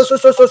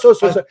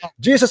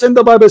 Jesus in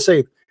the Bible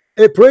said,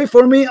 hey, pray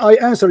for me, I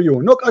answer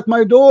you. Knock at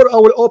my door, I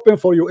will open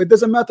for you. It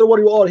doesn't matter where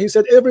you are. He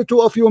said, every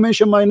two of you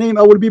mention my name,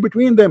 I will be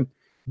between them.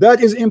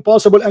 That is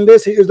impossible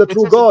unless he is the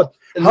true God.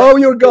 How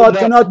your God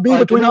cannot be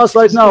between us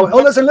right now?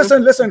 Oh,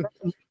 listen.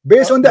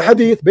 Based on the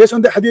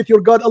hadith,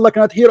 your God, Allah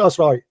cannot hear us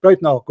right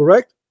now,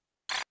 correct?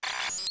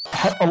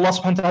 Allah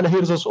subhanahu wa ta'ala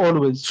hears us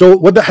always. So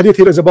what the hadith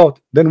here is about?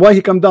 Then why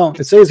he come down?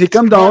 It says he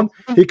come down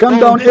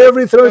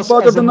every third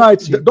part of the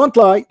night. Don't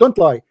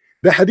lie.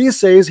 The hadith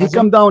says he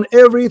come down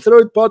every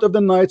third part of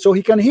the night so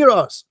he can hear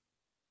us.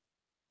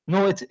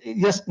 No,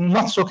 yes,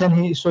 not so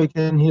he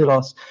can hear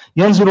us.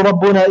 ينزل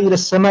ربنا إلى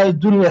السماء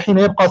الدنيا حين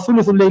يبقى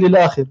ثلث الليل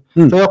الآخر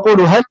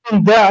فيقول هل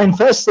من داع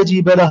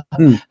فأستجيب له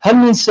هل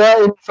من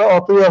سائل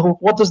فأعطيه.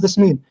 What does this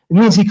mean? It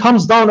means he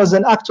comes down as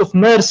an act of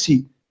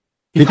mercy.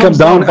 He comes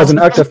down as an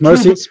act of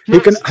mercy.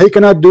 He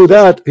cannot do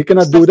that. He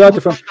cannot do that.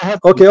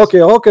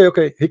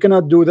 Okay. He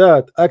cannot do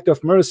that act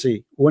of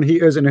mercy when he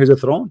is in his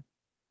throne.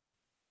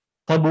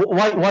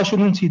 Why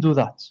shouldn't he do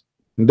that?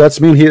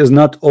 That's mean he is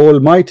not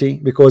almighty,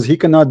 because he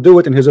cannot do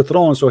it in his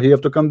throne, so he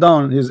have to come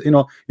down. He's, you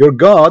know, your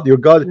God, you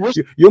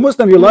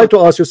Muslim, you lie to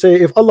us. You say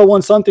if Allah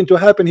wants something to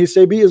happen, he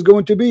say be is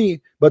going to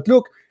be. But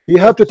look, you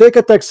have to take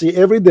a taxi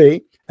every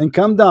day and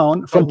come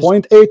down from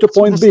point A to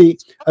point B.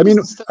 I mean,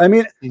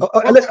 and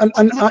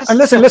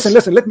listen.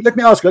 Let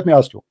me ask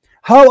you.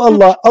 How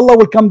Allah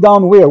will come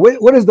down where?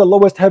 Where is the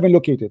lowest heaven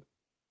located?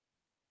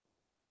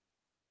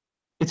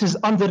 It is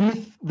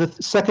underneath the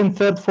second,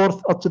 third,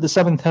 fourth, up to the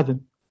seventh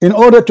heaven. In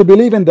order to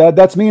believe in that,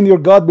 that's mean your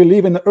God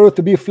believe in the earth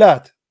to be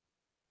flat,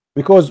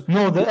 because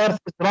no, the earth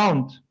is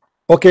round.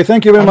 Okay,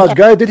 thank you very much,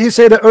 guys. Did he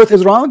say the earth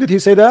is round? Did he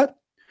say that?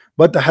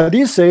 But the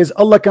hadith says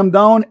Allah come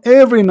down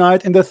every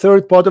night in the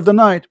third part of the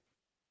night.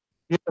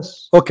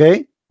 Yes.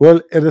 Okay, well,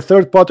 the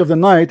third part of the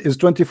night is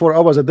 24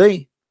 hours a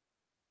day.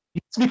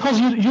 It's because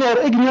you are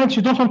ignorant.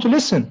 You don't want to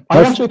listen.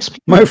 I want to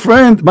explain.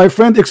 My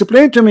friend,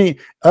 explain to me.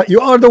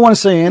 You are the one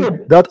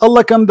saying that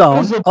Allah come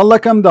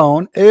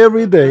down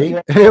every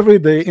day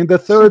in the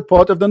third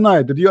part of the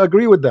night. Did you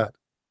agree with that?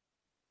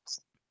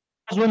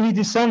 When he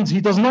descends,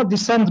 he does not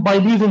descend by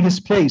leaving his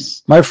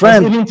place. My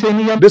friend,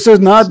 this is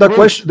not the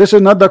question. This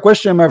is not the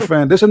question, my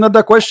friend. This is not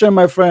the question,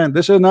 my friend.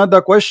 This is not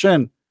the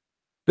question.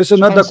 This is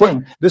not the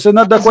question. This is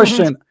not the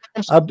question.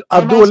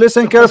 Abdul,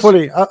 listen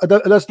carefully.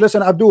 Let's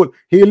listen, Abdul.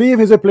 He leave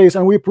his place,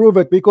 and we prove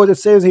it because it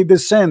says he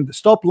descend.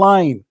 Stop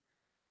lying.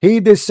 He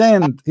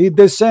descend. He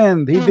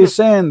descend. He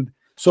descend.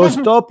 So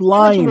stop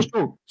lying.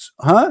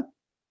 Huh?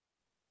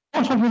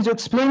 Don't want me to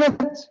explain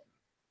it?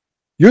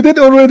 You did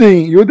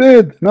already. You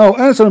did. Now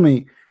answer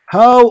me.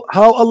 How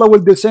Allah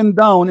will descend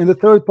down in the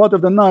third part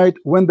of the night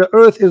when the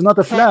earth is not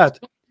a flat?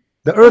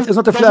 The earth is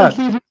not a flat.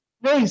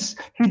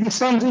 He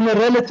descends in a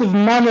relative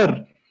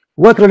manner.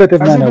 What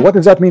relative manner? What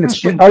does that mean?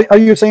 Are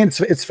you saying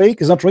it's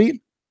fake? It's not real?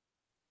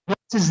 It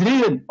is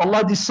real.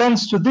 Allah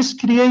descends to this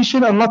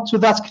creation and not to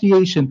that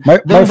creation.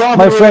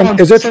 My friend,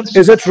 is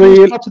it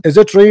real? Is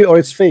it real or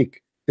it's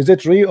fake? Is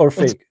it real or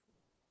fake?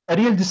 A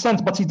real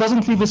descent, but he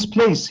doesn't leave his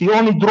place. He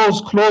only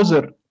draws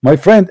closer. My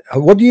friend,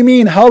 what do you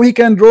mean? How he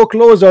can draw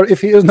closer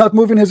if he is not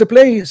moving his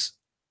place?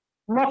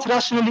 Not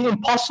rationally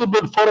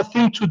impossible for a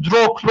thing to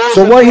draw closer.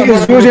 So why he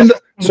is using?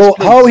 So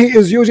how he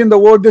is using the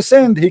word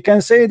descend? He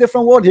can say a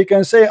different word. He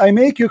can say, "I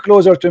make you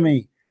closer to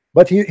me,"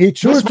 but he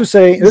chose to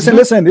say,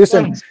 "Listen."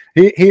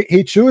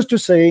 He chose to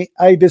say,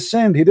 "I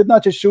descend." He did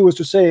not choose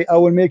to say, "I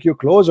will make you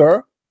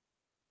closer."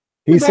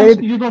 He said,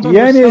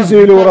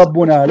 "Yanizilu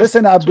Rabbuna."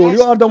 Listen, Abdul,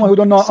 you are the one who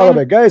don't know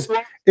Arabic, guys.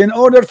 In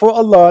order for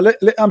Allah,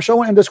 I'm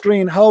showing in the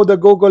screen how the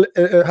Google,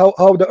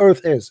 how the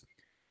earth is.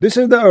 This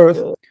is the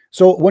earth.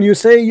 So when you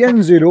say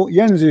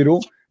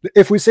yanzilu,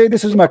 if we say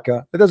this is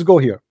Mecca, let us go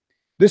here.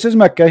 This is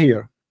Mecca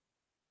here.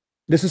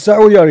 This is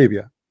Saudi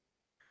Arabia.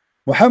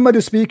 Muhammad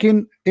is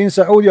speaking in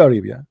Saudi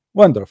Arabia.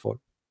 Wonderful.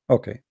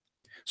 Okay.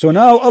 So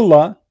now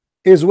Allah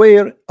is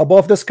where?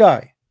 Above the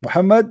sky.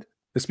 Muhammad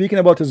is speaking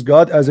about his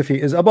God as if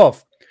he is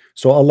above.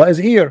 So Allah is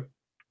here.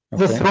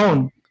 Okay. The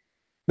throne.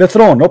 The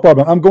throne, no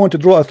problem. I'm going to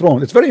draw a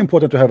throne. It's very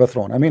important to have a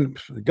throne. I mean,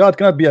 God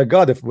cannot be a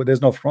God if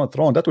there's no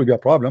throne. That would be a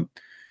problem.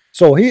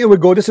 So here we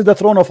go. This is the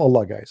throne of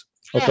Allah, guys.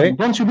 Okay.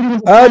 Don't you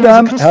believe in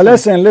Adam,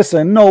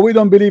 listen. No, we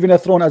don't believe in a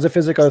throne as a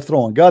physical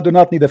throne. God do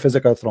not need a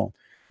physical throne.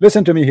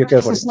 Listen to me here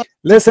carefully.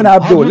 Listen,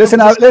 Abdul. Listen,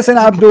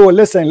 Abdul.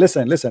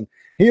 Listen.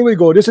 Here we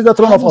go. This is the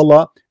throne of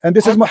Allah, and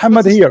this is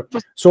Muhammad here.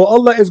 So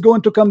Allah is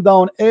going to come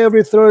down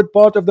every third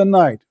part of the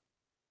night,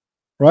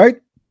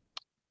 right?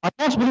 I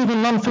don't believe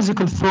in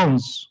non-physical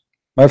thrones.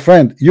 My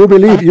friend, you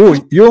believe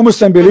you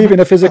Muslim believe in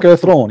a physical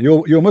throne.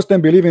 You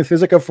Muslim believe in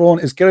physical throne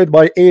is carried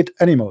by 8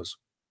 animals.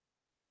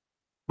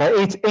 By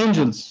 8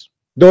 angels.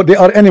 Though they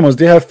are animals,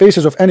 they have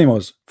faces of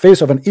animals.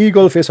 Face of an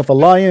eagle, face of a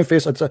lion,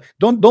 face of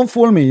don't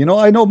fool me. You know,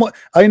 I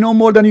know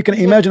more than you can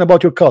imagine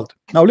about your cult.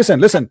 Now listen.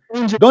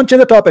 Don't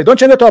change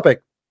the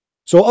topic.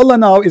 So Allah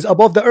now is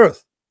above the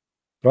earth,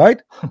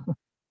 right?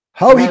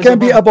 How he can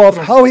be above?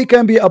 How he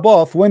can be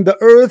above when the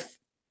earth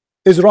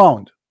is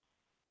round?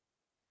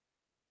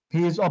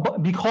 He is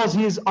because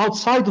he is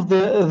outside of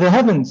the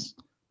heavens.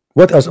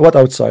 What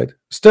outside?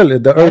 Still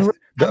the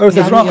earth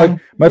is round.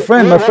 My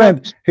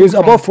friend, he is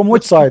above from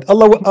which side?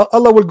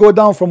 Allah will go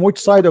down from which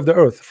side of the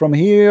earth? From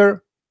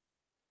here.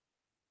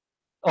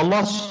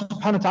 Allah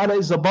subhanahu wa ta'ala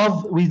is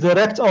above. We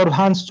direct our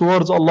hands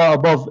towards Allah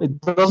above. It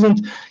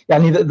doesn't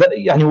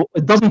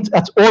it doesn't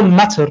at all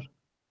matter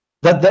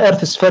that the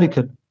earth is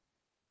spherical.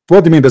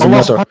 What do you mean doesn't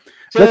matter?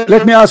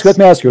 Let me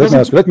ask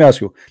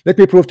you. Let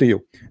me prove to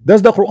you.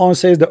 Does the Quran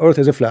says the earth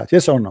is a flat?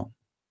 Yes or no?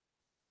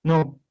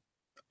 No.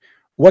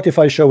 What if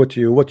I show it to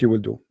you? What you will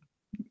do?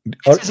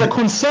 It's a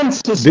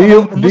consensus. Do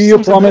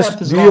you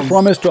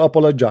promise to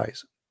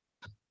apologize?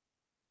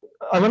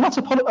 I will not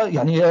apologize.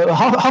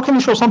 How can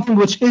you show something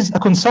which is a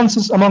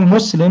consensus among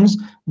Muslims?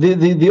 As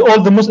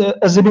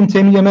Ibn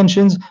Taymiyyah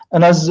mentions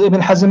and as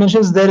Ibn Hazm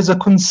mentions, there is a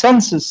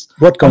consensus.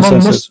 What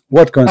consensus?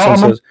 What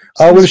consensus?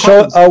 I will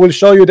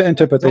show you the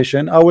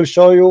interpretation. I will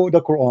show you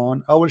the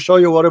Quran. I will show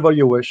you whatever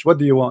you wish. What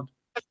do you want?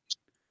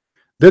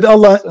 Did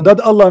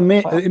Allah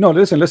make?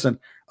 Listen.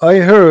 I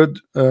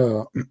heard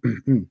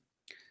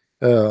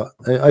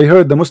I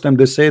heard the Muslim,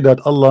 they say that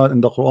Allah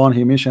in the Quran,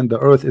 he mentioned the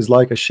earth is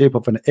like a shape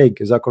of an egg.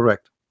 Is that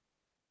correct?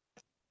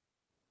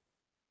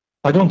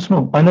 I don't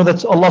know. I know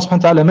that Allah subhanahu wa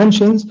ta'ala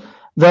mentions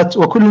that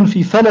وَكُلٌّ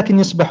فِي فَلَكٍ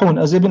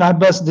يَسْبَحُونَ. As Ibn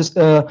Abbas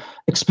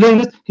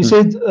explained it, he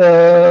said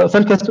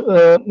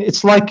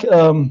it's like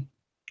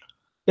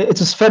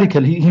it's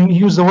spherical. He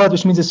used the word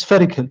which means it's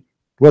spherical.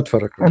 What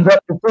spherical? And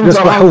that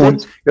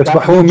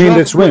Yasbahun means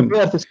they swim.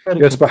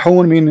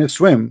 Yasbahun means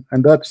swim,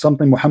 and that's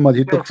something Muhammad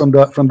he took from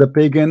the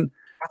pagan.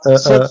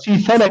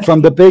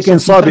 From the pagan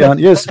Sabian.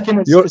 Yes,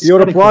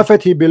 your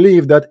prophet, he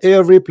believed that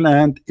every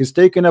plant is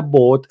taking a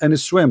boat and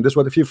is swim. That's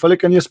what if you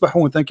falik and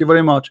yasbahun. Thank you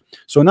very much.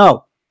 So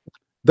now,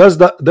 is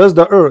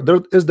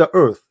the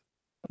earth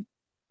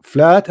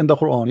flat in the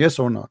Quran? Yes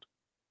or not?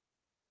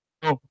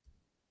 No.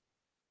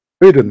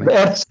 Read with me.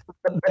 The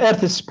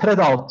earth is spread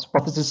out,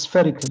 but it is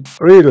spherical.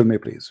 Read with me,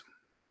 please.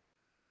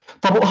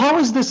 But how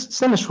is this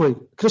Stanishway,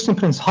 Christian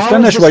Prince?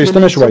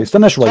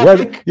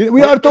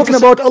 We are talking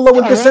about Allah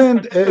will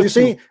descend. You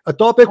see, a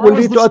topic will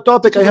lead to a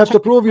topic. I have to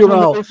prove you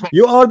now.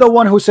 You are the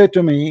one who said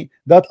to me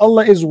that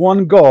Allah is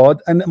one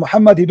God, and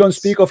Muhammad, he don't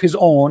speak of his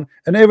own,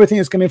 and everything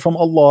is coming from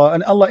Allah,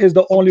 and Allah is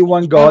the only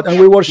one God, and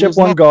we worship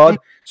one God.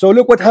 So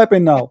look what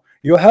happened now.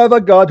 You have a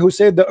God who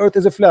said the earth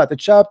is a flat.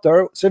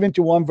 Chapter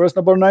 71, verse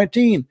number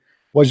 19.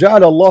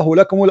 وَجَعَلَ اللَّهُ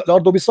لَكُمُ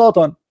الْأَرْضُ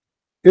بِسَاطًا.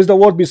 Is the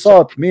word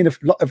bisat mean a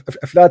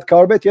flat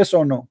carpet? Yes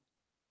or no?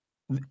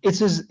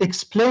 It is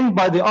explained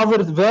by the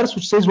other verse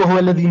which says وَهُوَ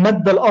الَّذِي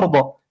مَدَّ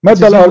الْأَرْضَ.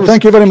 مَدَّ الْأَرْض.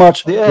 Thank you very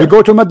much. We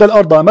go to مَدَّ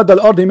الْأَرْض. مَدَّ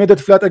الْأَرْض, he made it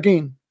flat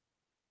again.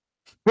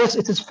 Yes,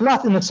 it is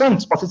flat in a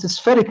sense, but it is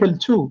spherical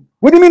too.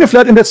 What do you mean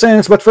flat in that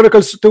sense, but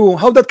spherical too?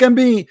 How that can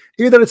be?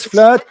 Either it's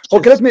flat.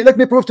 Okay, let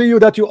me prove to you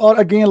that you are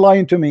again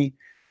lying to me.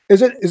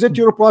 Is it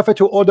your prophet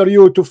who ordered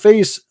you to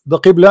face the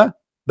Qibla,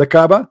 the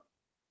Kaaba?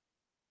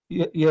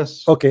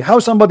 Yes. Okay, how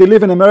somebody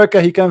live in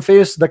America, he can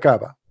face the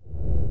Kaaba?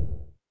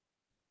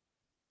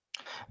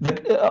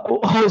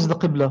 How is the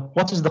Qibla?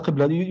 What is the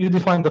Qibla? You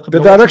define the Qibla.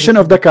 The direction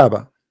of the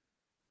Kaaba.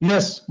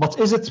 Yes, but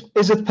is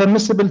it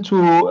permissible to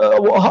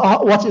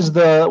what is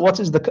the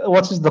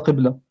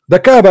Qibla? The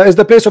Kaaba is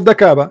the place of the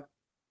Kaaba.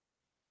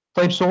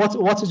 So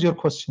what is your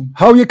question?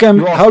 How you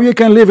can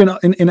live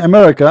in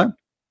America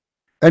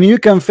and you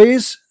can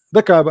face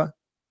the Kaaba?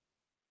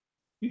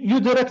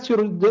 You direct your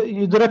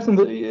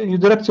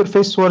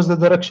face towards the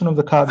direction of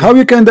the Kaaba. How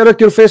you can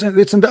direct your face?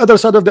 It's on the other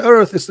side of the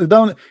earth. It's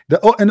down.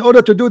 In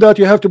order to do that,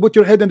 you have to put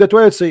your head in the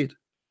toilet seat.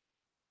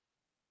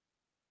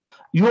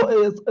 You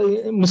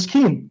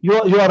miskin. You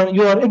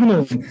are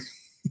ignorant.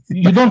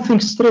 You don't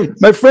think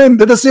straight. My friend,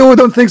 let us see who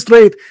don't think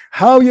straight.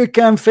 How you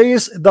can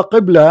face the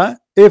Qibla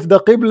if the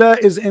Qibla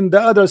is in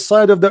the other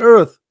side of the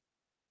earth?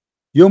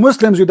 You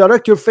Muslims, you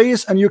direct your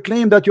face and you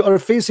claim that you are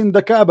facing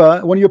the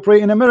Kaaba when you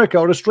pray in America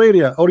or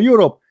Australia or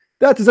Europe.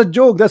 That is a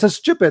joke. That's a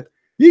stupid.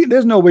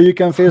 There's no way you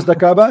can face the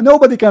Kaaba.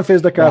 Nobody can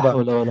face the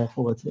Kaaba.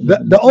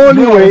 The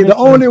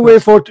only way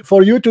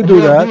for you to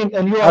do that,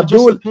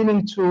 Abdul,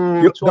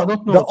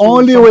 the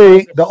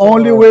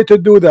only way to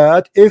do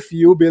that, if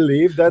you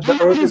believe that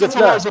the earth is a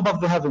flat.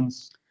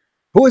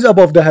 Who is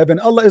above the heaven?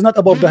 Allah is not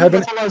above the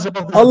heaven.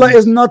 Allah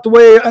is not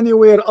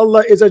anywhere.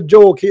 Allah is a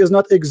joke. He is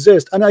not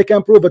exist, and I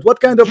can prove it. What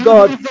kind of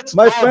God?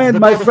 My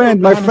friend.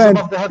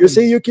 You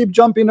see, you keep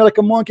jumping like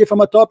a monkey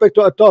from a topic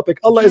to a topic.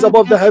 Allah is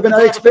above the heaven.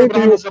 I explained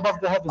to you.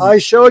 I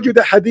showed you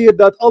the hadith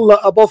that Allah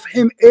above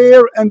him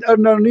air and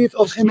underneath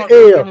of him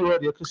air.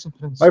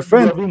 My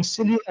friend, you're being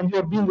silly and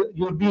you're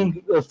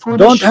being foolish.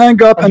 Don't hang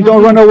up and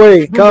don't run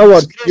away,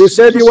 coward. You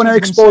said you want to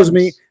expose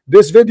me.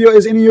 This video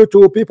is in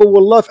YouTube. People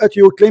will laugh at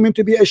you claiming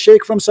to be a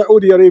sheikh from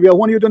Saudi Arabia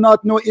when you do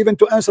not know even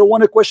to answer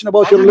one question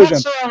about your religion.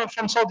 I'm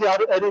from Saudi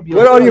Arabia.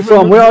 Where are you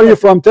from? Where are you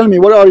from? Tell me,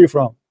 where are you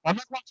from? I'm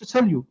not going to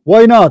tell you.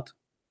 Why not?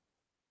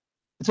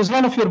 It is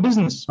none of your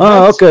business.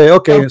 Ah,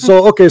 okay.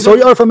 So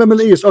you are from the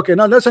Middle East. Okay,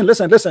 now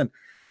listen.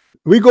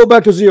 We go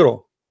back to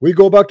zero. This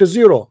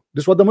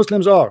is what the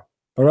Muslims are.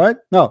 All right.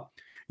 Now,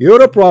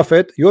 you're a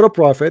prophet.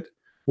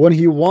 When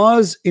he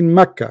was in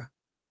Mecca,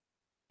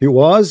 he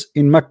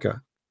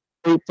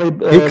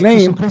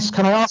claimed.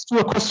 Can I ask you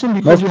a question?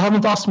 Because you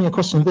haven't asked me a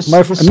question.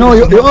 No,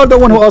 you are the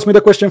one who asked me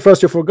the question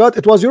first. You forgot.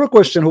 It was your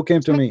question who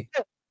came to me.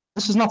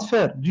 This is not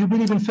fair. Do you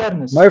believe in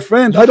fairness? My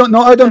friend, I don't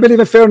know. I don't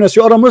believe in fairness.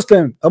 You are a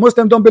Muslim. A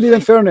Muslim don't believe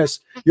in fairness.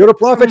 You're a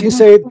prophet. He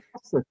said,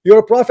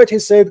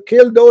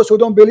 kill those who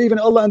don't believe in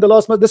Allah and the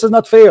last month. This is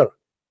not fair.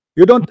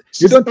 You don't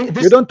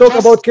talk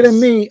about killing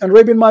me and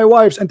raping my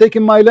wives and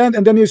taking my land,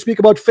 and then you speak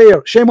about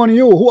fair. Shame on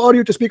you. Who are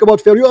you to speak about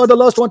fair? You are the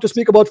last one to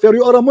speak about fair.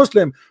 You are a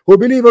Muslim who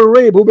believe in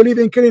rape, who believe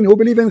in killing, who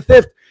believe in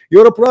theft.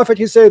 You're a prophet.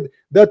 He said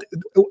that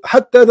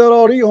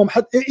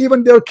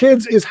even their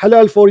kids is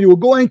halal for you.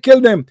 Go and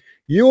kill them.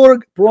 Your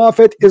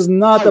prophet is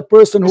not a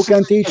person who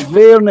can teach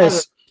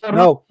fairness.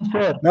 Now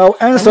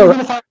answer,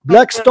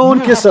 Blackstone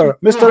Kisser,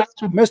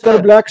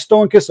 Mr.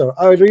 Blackstone Kisser.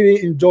 I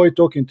really enjoy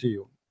talking to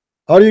you.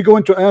 Are you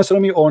going to answer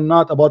me or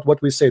not about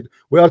what we said?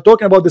 We are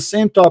talking about the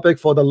same topic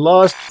for the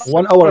last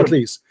 1 hour at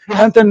least.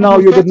 Until now,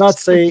 you did not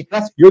say,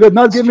 you did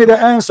not give me the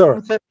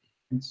answer.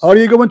 Are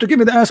you going to give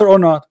me the answer or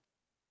not?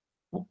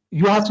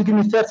 You have to give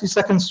me 30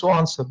 seconds to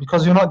answer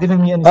because you're not giving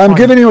me any I'm time.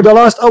 giving you the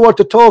last hour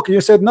to talk. You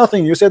said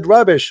nothing. You said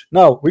rubbish.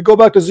 Now we go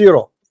back to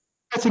zero.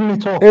 Letting me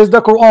talk. Is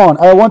the Quran,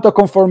 I want a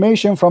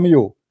confirmation from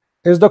you,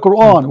 is the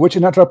Quran, which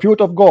is an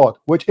attribute of God,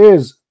 which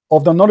is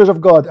of the knowledge of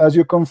God, as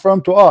you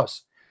confirm to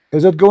us,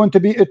 is it going to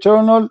be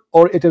eternal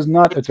or it is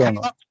not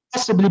eternal? Cannot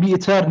possibly be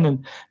eternal.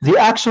 The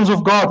actions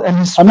of God and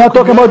His. I'm not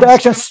talking about the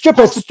action.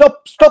 Stupid.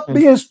 Stop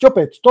being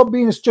stupid. Stop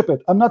being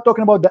stupid. I'm not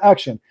talking about the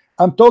action.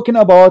 I'm talking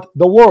about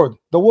the word.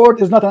 The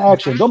word is not an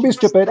action. Don't be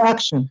stupid.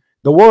 Action.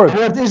 The word. The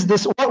word is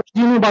this. What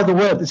do you mean by the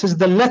word? This is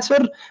the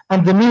letter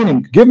and the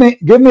meaning. Give me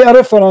a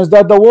reference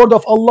that the word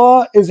of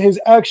Allah is His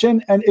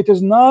action and it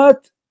is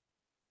not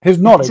His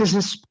knowledge. It is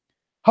His.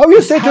 How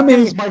you say to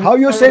me? How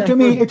you say to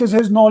me? It is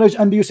His knowledge,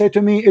 and you say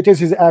to me it is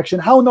His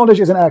action. How knowledge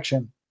is an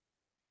action?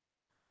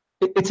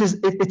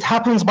 It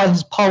happens by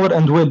His power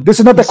and will. This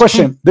is not the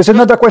question. This is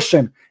not the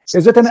question.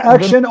 Is it an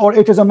action or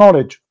it is a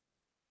knowledge?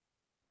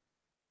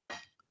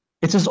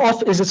 It is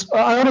off. Is it?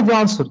 I already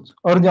answered.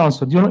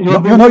 You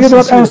did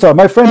not answer,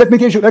 my friend. Let me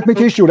teach you.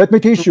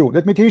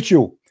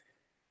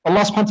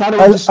 Allah subhanahu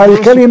wa ta'ala.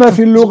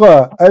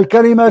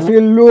 الكلمة في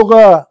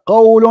اللغة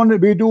قول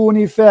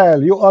بدون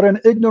فعل. You are an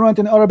ignorant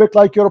in Arabic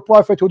like your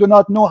prophet who do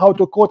not know how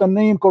to quote a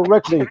name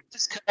correctly.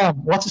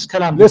 What is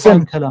kalam?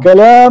 Listen,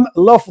 كلام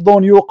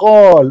لفظ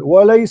يقال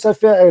وليس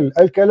فعل.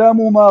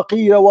 الكلام ما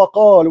قيل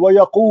وقال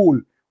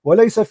ويقول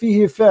وليس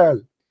فيه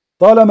فعل.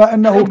 طالما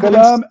أنه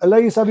كلام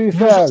ليس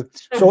بفعل.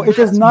 So it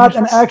is not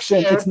an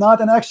action. It's not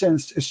an action.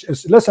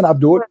 Listen,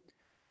 Abdul.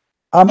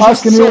 I'm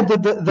asking you,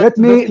 let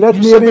me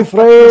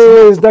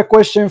rephrase the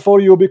question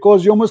for you,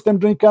 because you Muslim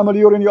drink camel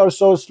urine, you are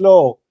so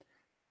slow.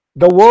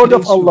 The word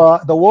of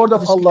Allah,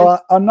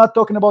 I'm not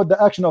talking about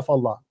the action of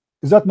Allah.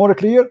 Is that more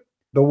clear?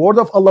 The word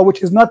of Allah,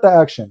 which is not the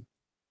action.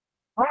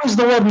 How is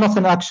the word not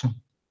an action?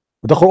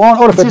 The Quran,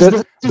 all of it,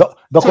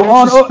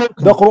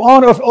 the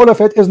Quran of all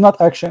of it is not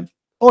action.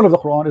 All of the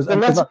Quran is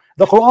not.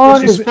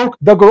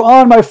 The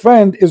Quran, my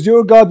friend, is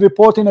your God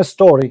reporting a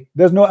story.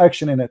 There's no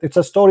action in it. It's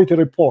a story to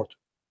report.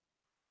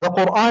 The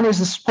Quran is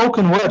the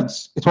spoken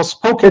words. It was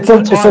spoken.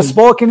 It's a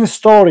spoken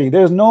story.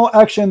 There's no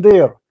action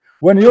there.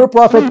 When your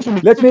prophet,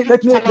 let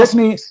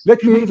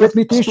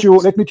me teach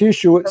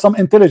you some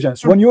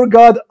intelligence. When your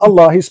God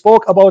Allah, He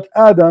spoke about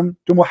Adam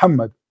to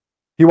Muhammad,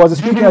 He was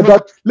speaking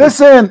about.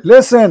 Listen.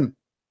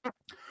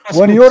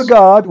 When your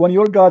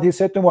God, He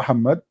said to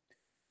Muhammad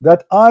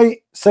that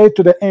I said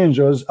to the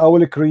angels, I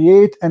will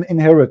create an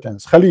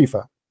inheritance,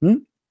 Khalifa.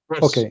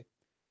 Okay.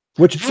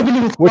 Which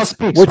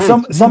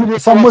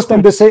some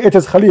Muslims they say it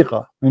is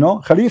Khaliqa,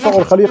 Khalifa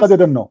or Khaliqa, they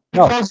don't know.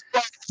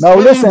 Now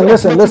listen.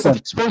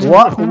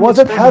 What was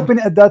it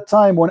happening at that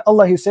time when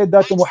Allah He said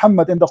that to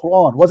Muhammad in the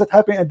Quran? Was it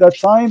happening at that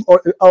time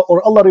or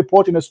Allah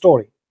reporting a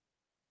story?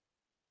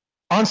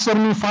 Answer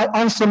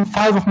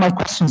five of my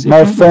questions.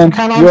 My friend,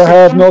 you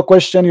have no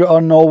question. You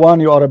are no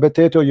one. You are a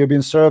potato. You've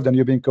been served and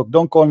you've been cooked.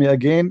 Don't call me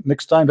again.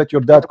 Next time let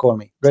your dad call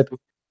me. Right?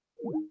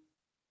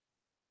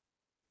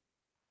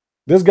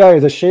 This guy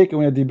is a sheikh. You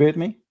want to debate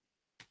me?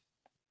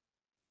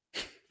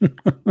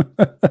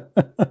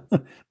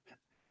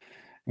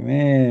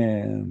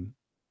 Man,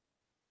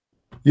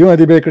 you want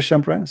to debate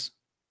Christian Prince?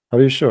 Are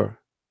you sure?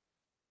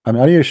 I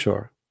mean, are you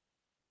sure?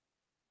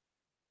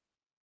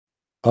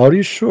 Are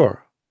you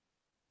sure?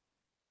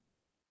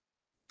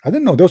 I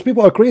don't know. Those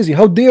people are crazy.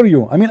 How dare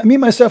you? I mean, me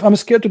myself, I'm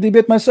scared to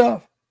debate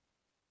myself.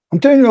 I'm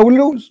telling you, I will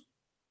lose.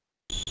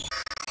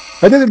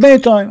 I did it many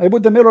times. I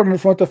put the mirror in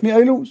front of me. I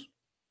lose.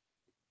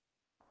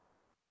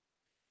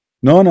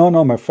 No,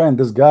 my friend.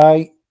 This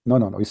guy.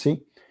 No. You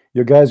see,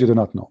 you guys, you do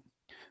not know.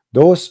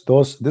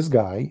 This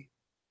guy,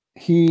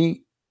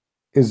 he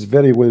is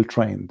very well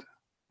trained,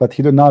 but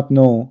he do not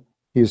know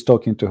he is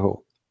talking to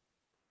who.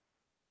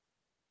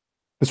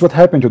 That's what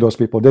happened to those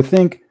people. They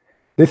think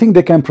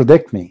they can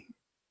predict me.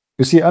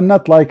 You see, I'm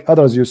not like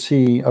others you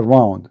see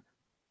around.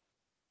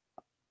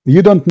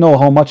 You don't know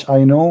how much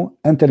I know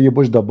until you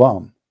push the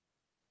bomb.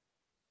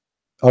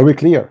 Are we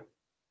clear?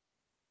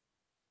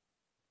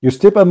 You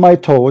step on my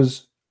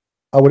toes,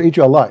 I will eat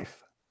you alive.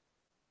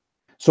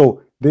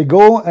 So they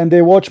go and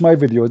they watch my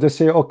videos. They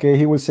say, okay,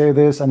 he will say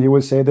this and he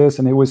will say this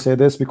and he will say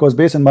this because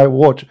based on my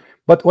watch.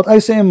 But what I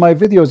say in my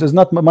videos is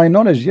not my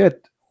knowledge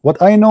yet.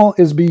 What I know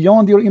is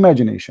beyond your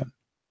imagination.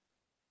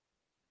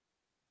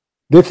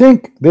 They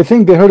think they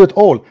heard it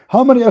all.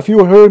 How many of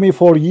you heard me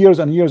for years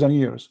and years and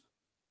years?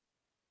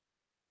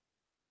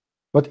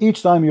 But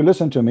each time you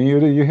listen to me,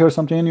 you hear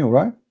something new,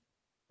 right?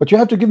 But you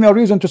have to give me a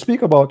reason to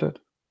speak about it.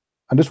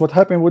 And this is what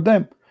happened with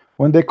them.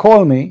 When they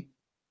call me,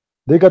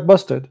 they got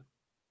busted.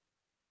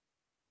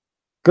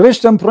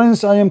 Christian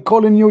Prince, I am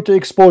calling you to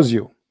expose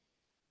you.